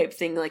darkness type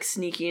thing, like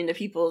sneaking into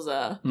people's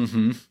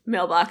Mm-hmm.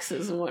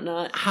 mailboxes and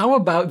whatnot. How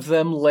about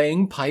them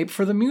laying pipe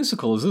for the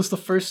musical? Is this the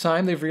first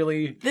time they've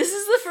really This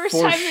is the first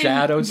time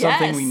foreshadowed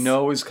something yes. we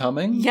know is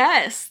coming?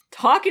 Yes.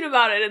 Talking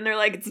about it, and they're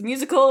like, it's a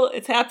musical,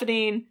 it's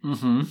happening.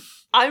 Mm-hmm.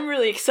 I'm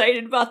really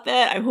excited about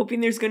that. I'm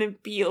hoping there's going to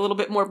be a little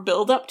bit more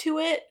build up to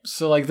it.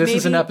 So, like, this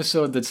is an Maybe-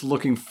 episode that's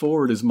looking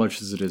forward as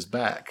much as it is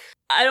back.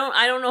 I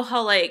don't know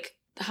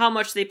how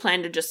much they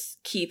plan to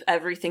just keep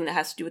everything that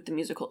has to do with the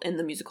musical in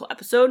the musical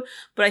episode,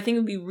 but I think it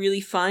would be really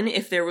fun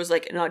if there was,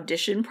 like, an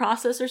audition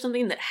process or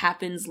something that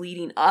happens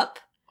leading up.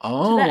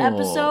 Oh, that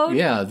episode,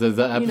 yeah, the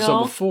episode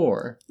know?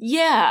 before.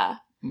 Yeah.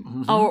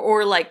 Mhm.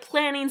 Or like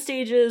planning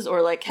stages,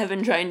 or like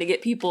Kevin trying to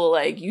get people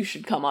like, you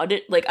should come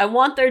audit. Like, I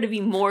want there to be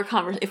more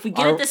conversation. If we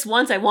get it this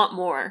once, I want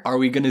more. Are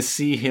we going to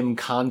see him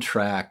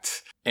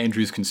contract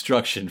Andrew's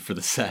construction for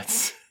the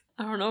sets?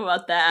 I don't know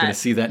about Going to that.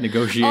 see that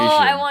negotiation? Oh,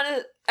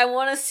 I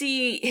want to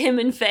see him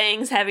and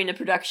Fangs having a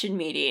production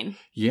meeting.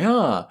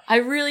 Yeah. I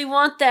really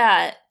want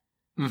that.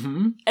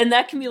 Mm-hmm. And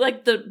that can be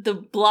like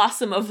the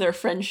blossom of their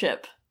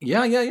friendship.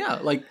 Yeah.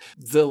 Like,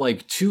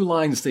 the, 2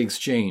 lines they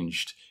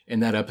exchanged in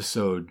that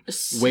episode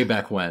way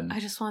back when. I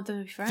just want them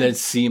to be friends. That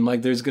seemed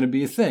like there's going to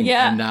be a thing.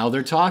 Yeah. And now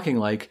they're talking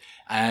like,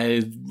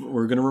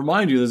 we're going to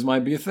remind you this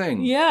might be a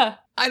thing. Yeah.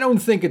 I don't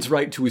think it's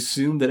right to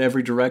assume that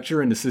every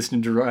director and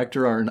assistant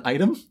director are an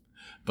item,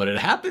 but it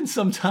happens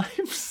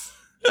sometimes.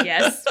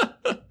 Yes.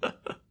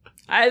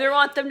 I either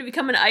want them to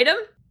become an item,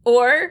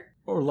 or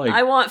Or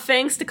I want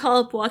Fangs to call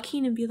up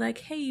Joaquin and be like,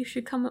 "Hey, you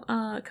should come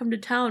to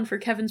town for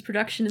Kevin's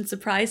production and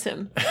surprise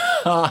him."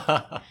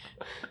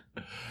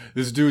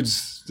 this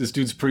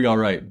dude's pretty all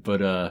right,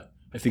 but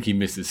I think he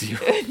misses you.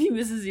 He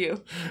misses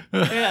you.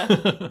 Yeah.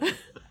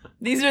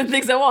 These are the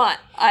things I want.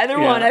 Either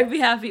Yeah. one I'd be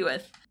happy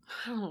with.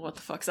 I don't know what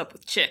the fuck's up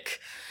with Chick.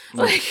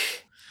 Like,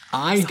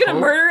 He's gonna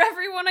murder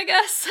everyone, I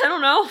guess. I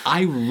don't know.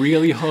 I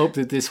really hope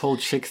that this whole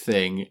chick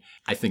thing,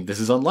 I think this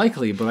is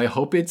unlikely, but I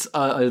hope it's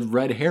a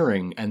red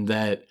herring and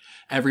that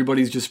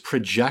everybody's just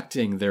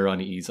projecting their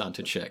unease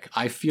onto Chick.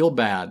 I feel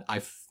bad. I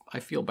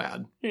feel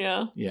bad.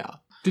 Yeah. Yeah.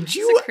 Did He's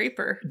you a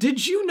creeper.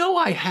 Did you know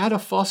I had a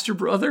foster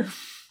brother?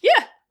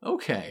 Yeah.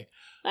 Okay.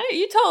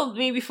 You told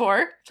me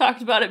before.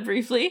 Talked about it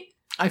briefly.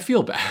 I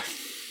feel bad.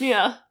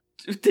 Yeah.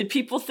 Did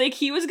people think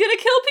he was gonna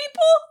kill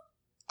people?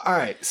 All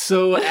right.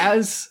 So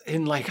as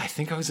in I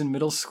think I was in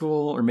middle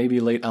school or maybe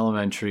late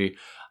elementary,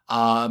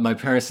 my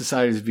parents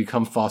decided to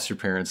become foster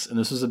parents, and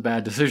this was a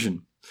bad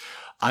decision.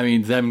 I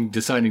mean, them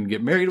deciding to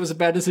get married was a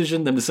bad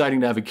decision. Them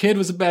deciding to have a kid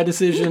was a bad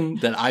decision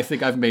that I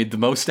think I've made the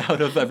most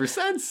out of ever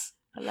since.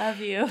 I love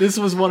you. This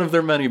was one of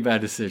their many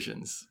bad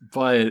decisions.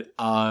 But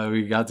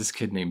we got this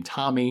kid named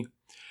Tommy,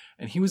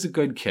 and he was a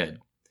good kid.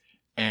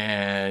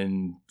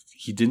 And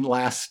he didn't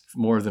last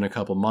more than a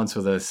couple months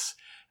with us,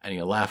 and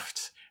he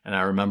left. And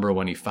I remember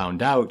when he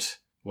found out,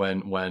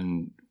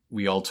 when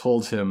we all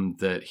told him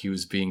that he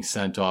was being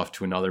sent off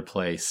to another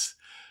place,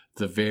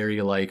 the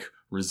very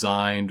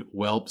resigned,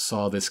 welp,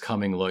 saw this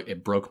coming look,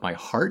 it broke my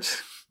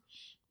heart.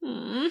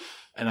 Hmm.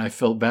 And I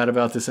felt bad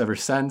about this ever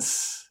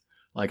since.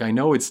 I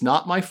know it's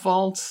not my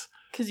fault.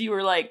 Because you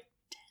were 10?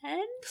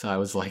 Because I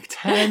was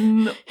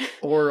 10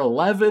 or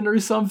 11 or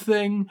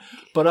something.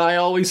 But I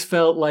always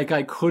felt like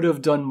I could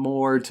have done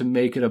more to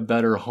make it a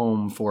better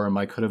home for him.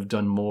 I could have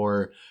done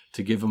more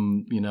to give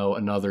him,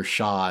 another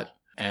shot.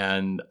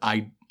 And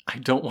I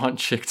don't want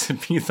Chick to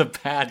be the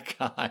bad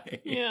guy.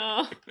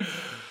 Yeah.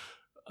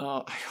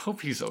 I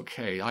hope he's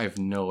okay. I have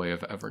no way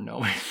of ever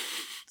knowing.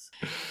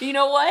 You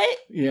know what?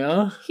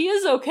 Yeah? He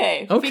is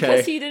okay. Okay.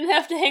 Because he didn't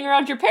have to hang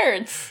around your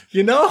parents.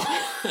 You know?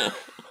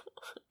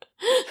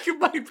 You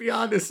might be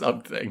onto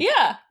something.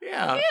 Yeah.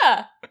 Yeah.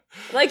 Yeah.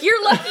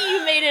 You're lucky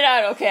you made it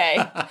out okay.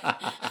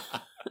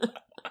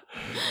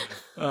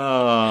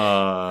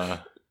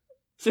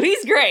 So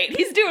he's great.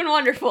 He's doing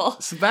wonderful.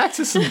 So back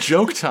to some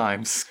joke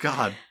times.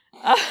 God.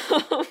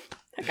 That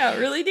Got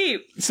really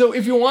deep. So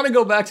if you want to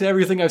go back to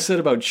everything I've said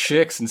about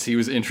Chick since he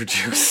was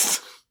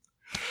introduced,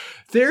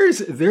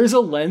 there's a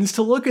lens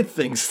to look at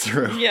things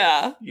through.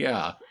 Yeah.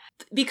 Yeah.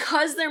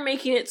 Because they're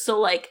making it so,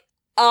 like,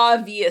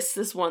 obvious,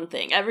 this one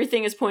thing.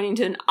 Everything is pointing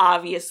to an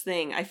obvious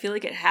thing. I feel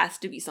like it has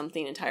to be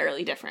something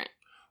entirely different.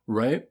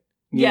 Right?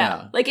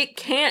 Yeah. Like, it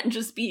can't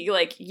just be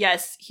like,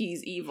 yes,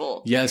 he's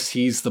evil. Yes,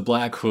 he's the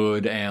Black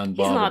Hood and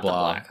blah, He's blah, not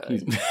blah.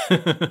 the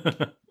Black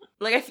Hood.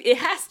 Like, it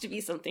has to be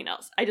something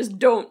else. I just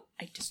don't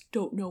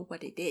know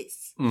what it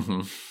is.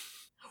 Mm-hmm.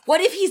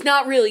 What if he's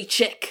not really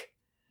Chick?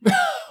 He's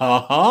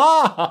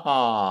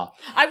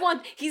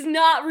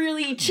not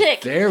really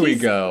Chick. There we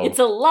go. It's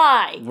a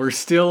lie. We're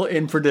still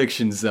in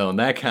prediction zone.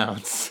 That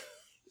counts.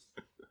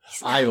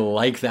 I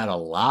like that a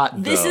lot,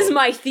 though. This is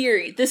my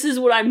theory. This is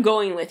what I'm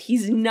going with.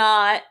 He's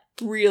not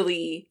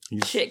really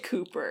Chick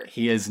Cooper.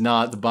 He is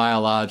not the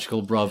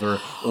biological brother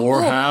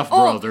or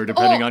half-brother,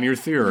 depending on your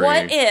theory.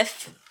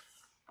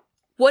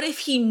 What if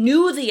he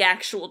knew the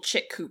actual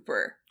Chick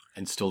Cooper?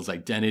 And stole his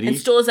identity?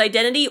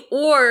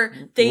 Or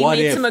they What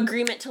made if- some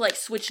agreement to, like,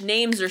 switch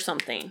names or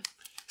something.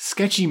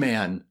 Sketchy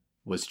Man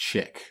was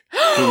Chick.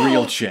 The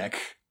real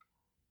Chick.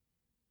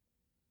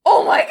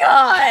 Oh my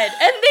god!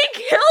 And they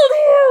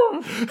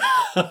killed him!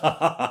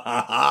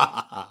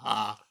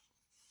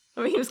 I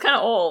mean, he was kind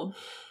of old.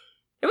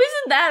 It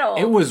wasn't that old.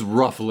 It was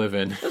rough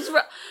living. It was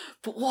rough.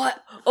 But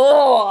what?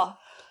 Oh!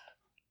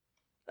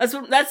 That's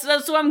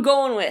what I'm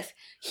going with.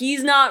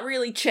 He's not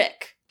really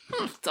Chick.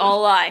 It's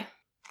all a lie.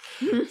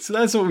 So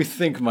that's what we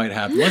think might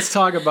happen. Let's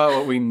talk about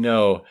what we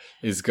know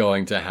is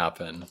going to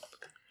happen.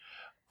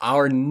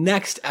 Our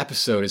next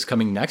episode is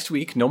coming next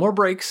week. No more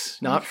breaks.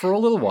 Not for a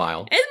little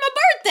while. It's my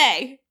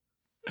birthday!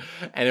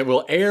 And it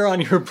will air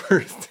on your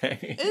birthday.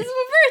 It's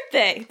my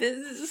birthday.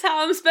 This is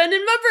how I'm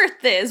spending my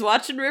birthday, is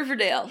watching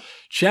Riverdale.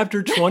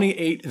 Chapter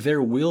 28,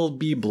 There Will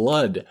Be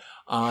Blood.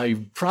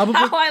 You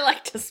How I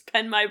like to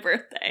spend my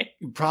birthday.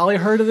 probably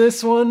heard of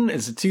this one.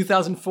 It's a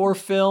 2004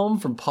 film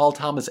from Paul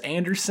Thomas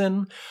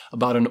Anderson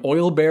about an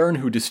oil baron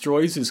who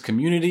destroys his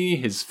community,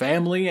 his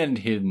family, and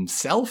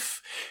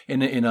himself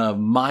in a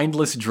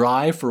mindless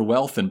drive for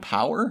wealth and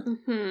power.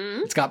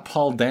 Mm-hmm. It's got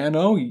Paul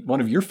Dano,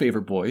 one of your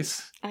favorite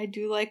boys. I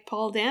do like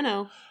Paul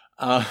Dano.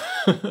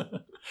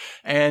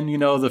 And,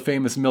 the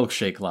famous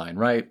milkshake line,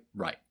 right?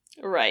 Right.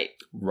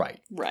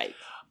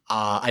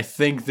 I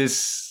think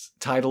this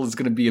title is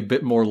going to be a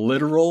bit more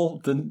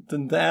literal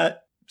than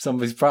that.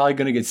 Somebody's probably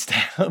going to get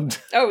stabbed.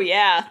 Oh,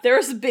 yeah. There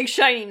was a big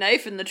shiny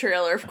knife in the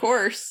trailer, of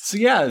course. So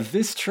yeah,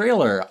 this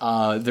trailer,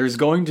 there's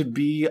going to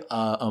be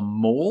a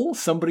mole.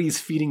 Somebody's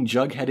feeding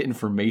Jughead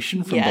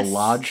information from the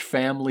Lodge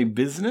family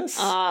business.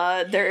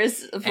 There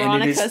is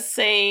Veronica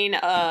saying,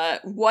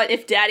 what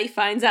if Daddy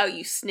finds out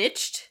you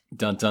snitched?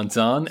 Dun dun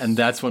dun. And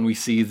that's when we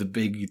see the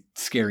big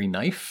scary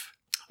knife.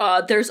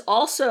 There's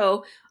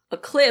also a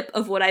clip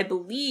of what I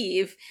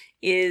believe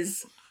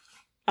is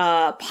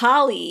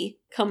Polly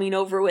coming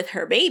over with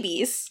her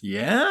babies.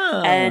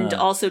 Yeah. And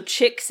also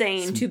Chick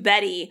saying to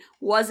Betty,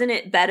 wasn't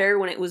it better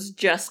when it was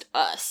just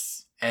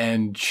us?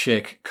 And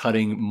Chick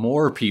cutting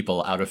more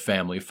people out of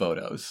family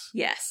photos.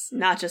 Yes,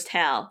 not just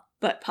Hal,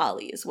 but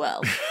Polly as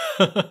well.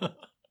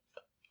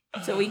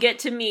 So we get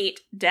to meet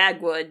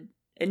Dagwood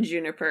and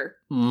Juniper.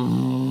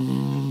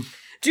 Mm.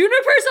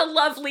 Juniper's a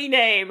lovely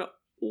name.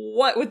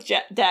 What with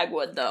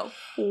Dagwood, though?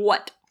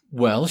 What?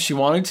 Well, she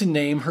wanted to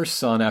name her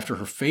son after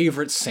her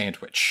favorite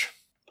sandwich.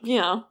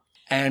 Yeah.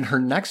 And her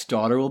next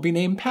daughter will be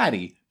named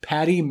Patty.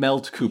 Patty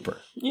Melt Cooper.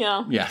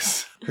 Yeah.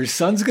 Yes. Her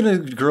son's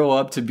going to grow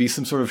up to be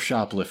some sort of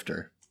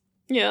shoplifter.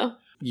 Yeah.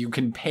 You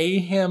can pay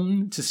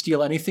him to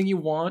steal anything you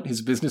want.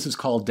 His business is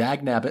called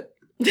Dag Nabbit.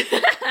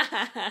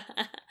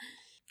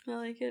 I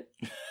like it.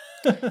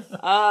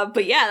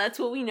 But yeah, that's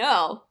what we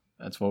know.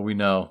 That's what we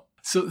know.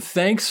 So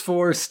thanks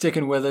for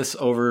sticking with us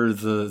over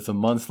the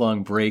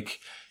month-long break.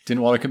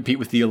 Didn't want to compete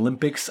with the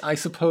Olympics, I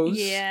suppose.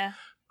 Yeah.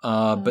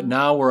 But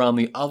now we're on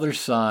the other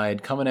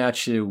side, coming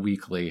at you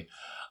weekly.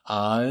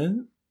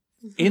 In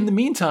the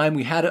meantime,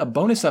 we had a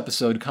bonus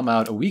episode come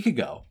out a week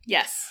ago.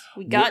 Yes.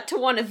 We got to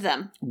one of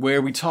them.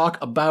 Where we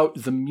talk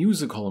about the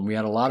musical, and we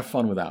had a lot of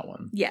fun with that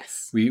one.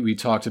 Yes. We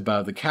talked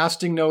about the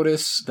casting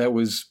notice that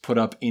was put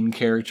up in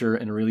character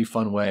in a really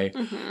fun way.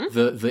 Mm-hmm.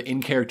 The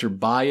in-character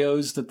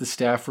bios that the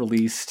staff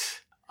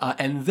released.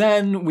 And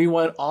then we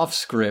went off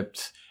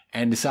script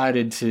and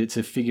decided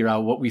to figure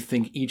out what we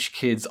think each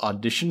kid's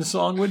audition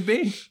song would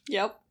be.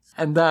 Yep.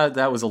 And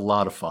that was a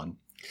lot of fun.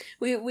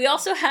 We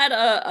also had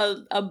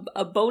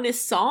a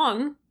bonus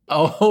song.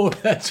 Oh,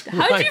 that's right.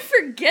 How'd you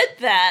forget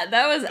that?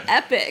 That was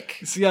epic.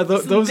 So yeah,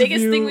 it's the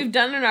biggest thing we've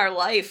done in our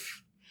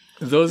life.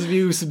 Those of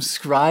you who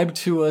subscribe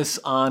to us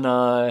on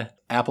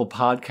Apple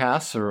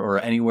Podcasts or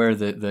anywhere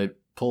that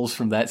pulls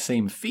from that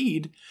same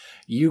feed,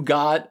 you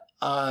got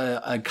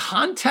a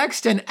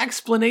context and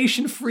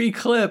explanation-free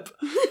clip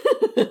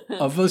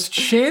of us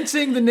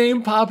chanting the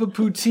name Papa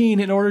Poutine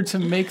in order to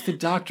make the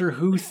Doctor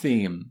Who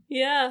theme.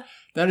 Yeah.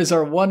 That is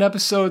our one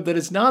episode that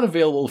is not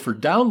available for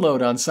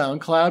download on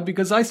SoundCloud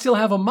because I still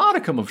have a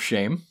modicum of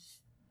shame.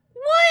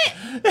 What?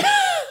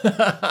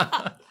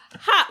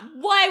 Ha!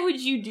 Why would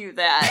you do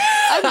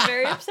that? I'm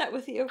very upset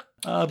with you.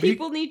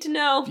 People need to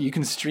know. You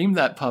can stream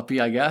that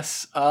puppy, I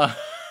guess. But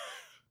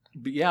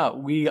yeah,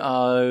 we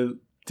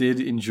did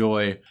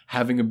enjoy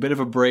having a bit of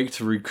a break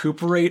to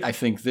recuperate. I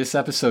think this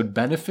episode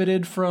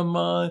benefited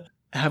from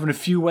having a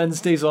few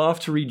Wednesdays off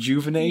to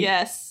rejuvenate.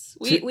 Yes.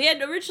 We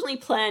had originally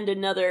planned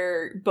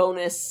another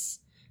bonus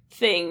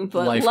thing,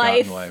 but Life got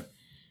in the way.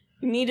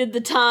 Needed the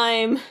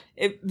time.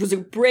 It was a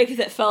break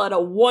that fell at a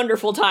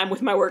wonderful time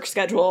with my work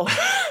schedule.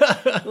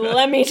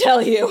 Let me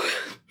tell you.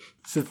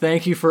 So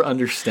thank you for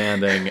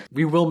understanding.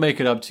 We will make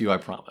it up to you, I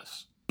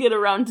promise. Get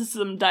around to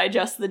some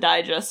Digest the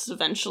Digest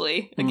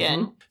eventually again.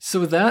 Mm-hmm.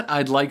 So with that,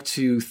 I'd like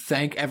to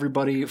thank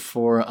everybody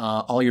for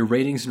all your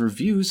ratings and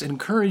reviews and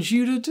encourage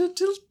you to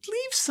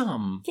leave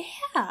some.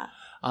 Yeah.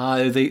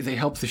 They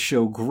help the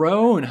show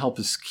grow and help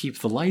us keep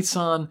the lights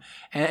on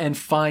and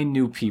find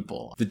new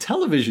people. The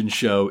television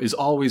show is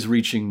always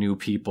reaching new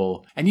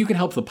people, and you can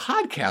help the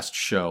podcast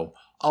show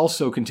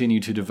also continue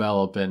to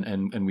develop,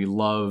 and we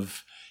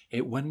love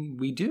it when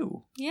we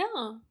do.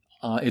 Yeah.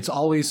 It's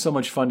always so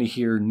much fun to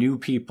hear new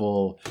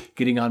people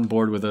getting on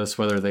board with us,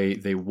 whether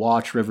they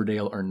watch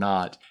Riverdale or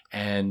not,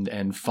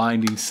 and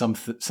finding some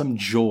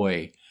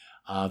joy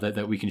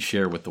that we can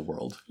share with the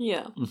world.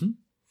 Yeah. Mm-hmm.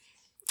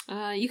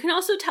 You can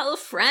also tell a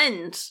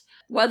friend,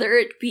 whether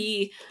it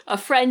be a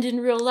friend in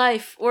real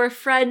life or a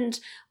friend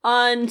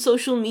on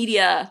social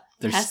media.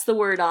 Pass the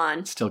word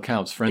on. Still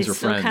counts. Friends they are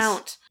friends. Still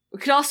count. We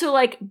could also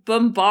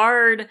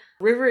bombard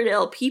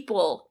Riverdale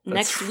people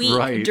next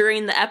week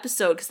during the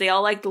episode because they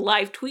all like the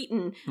live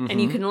tweeting,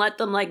 and you can let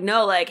them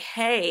know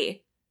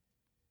hey,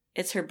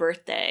 it's her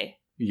birthday.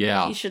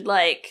 Yeah, you should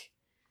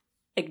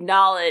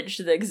acknowledge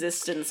the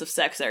existence of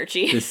Sex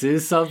Archie. This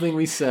is something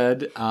we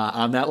said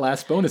on that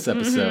last bonus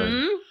episode.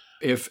 Mm-hmm.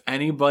 If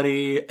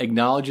anybody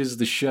acknowledges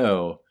the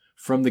show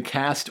from the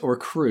cast or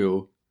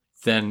crew,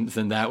 then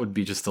that would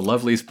be just the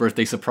loveliest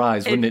birthday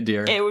surprise, wouldn't it,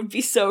 dear? It would be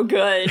so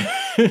good.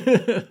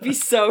 It'd be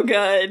so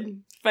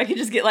good. If I could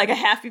just get a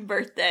happy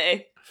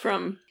birthday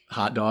from...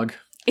 Hot Dog.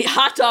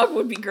 Hot Dog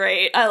would be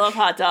great. I love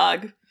Hot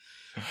Dog.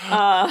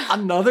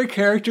 Another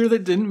character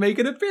that didn't make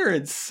an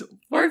appearance.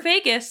 Or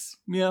Vegas.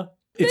 Yeah.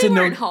 They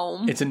weren't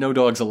home. It's a no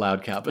dogs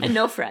allowed cabin. And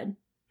no Fred.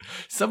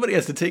 Somebody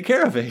has to take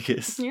care of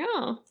Vegas.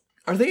 Yeah.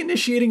 Are they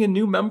initiating a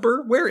new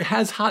member? Where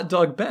has Hot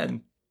Dog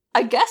been?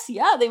 I guess,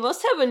 yeah. They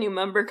must have a new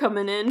member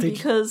coming in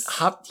because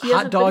Hot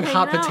Dog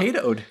hot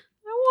potatoed.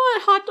 I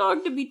want Hot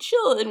Dog to be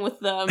chilling with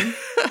them.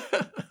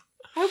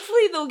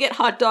 Hopefully they'll get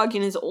Hot Dog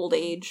in his old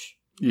age.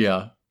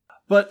 Yeah.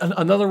 But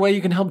another way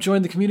you can help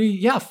join the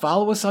community,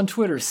 follow us on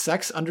Twitter,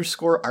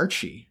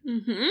 sex_Archie.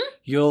 Mm-hmm.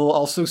 You'll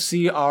also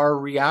see our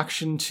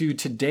reaction to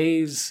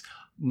today's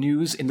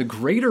news in the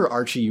greater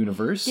Archie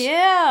universe.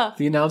 Yeah.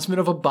 The announcement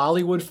of a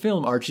Bollywood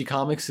film. Archie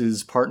Comics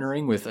is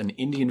partnering with an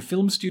Indian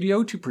film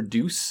studio to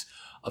produce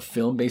a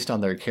film based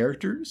on their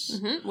characters.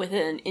 Mm-hmm. With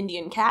an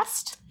Indian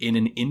cast. In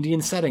an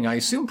Indian setting. I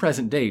assume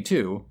present day,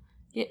 too.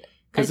 Yeah.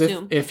 Because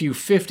if you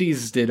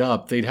 50s did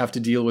up, they'd have to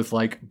deal with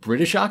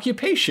British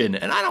occupation,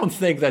 and I don't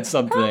think that's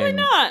something probably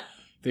not.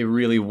 They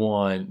really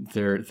want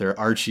their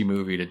Archie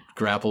movie to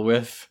grapple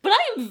with. But I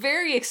am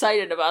very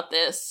excited about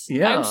this.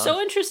 Yeah. I'm so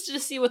interested to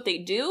see what they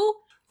do.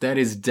 That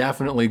is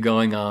definitely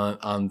going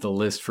on the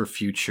list for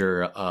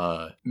future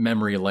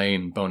Memory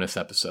Lane bonus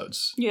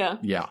episodes. Yeah.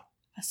 Yeah.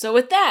 So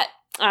with that,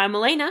 I'm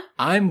Elena.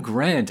 I'm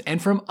Grant,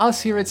 and from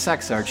us here at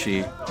Sex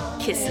Archie,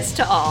 kisses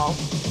to all.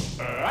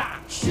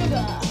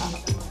 Sugar.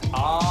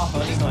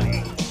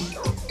 Honey.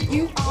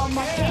 You are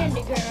my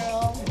candy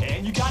girl.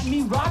 And you got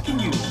me rocking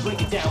you.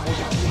 Break it down, will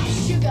you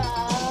please? Sugar.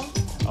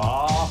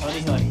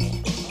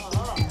 Honey.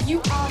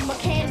 You are my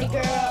candy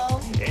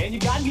girl. And you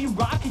got me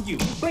rocking you.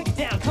 Break it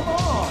down, come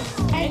on.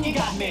 And you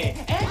got me.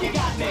 And you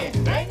got me.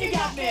 And you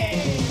got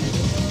me.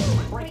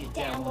 Break it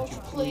down, won't you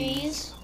please?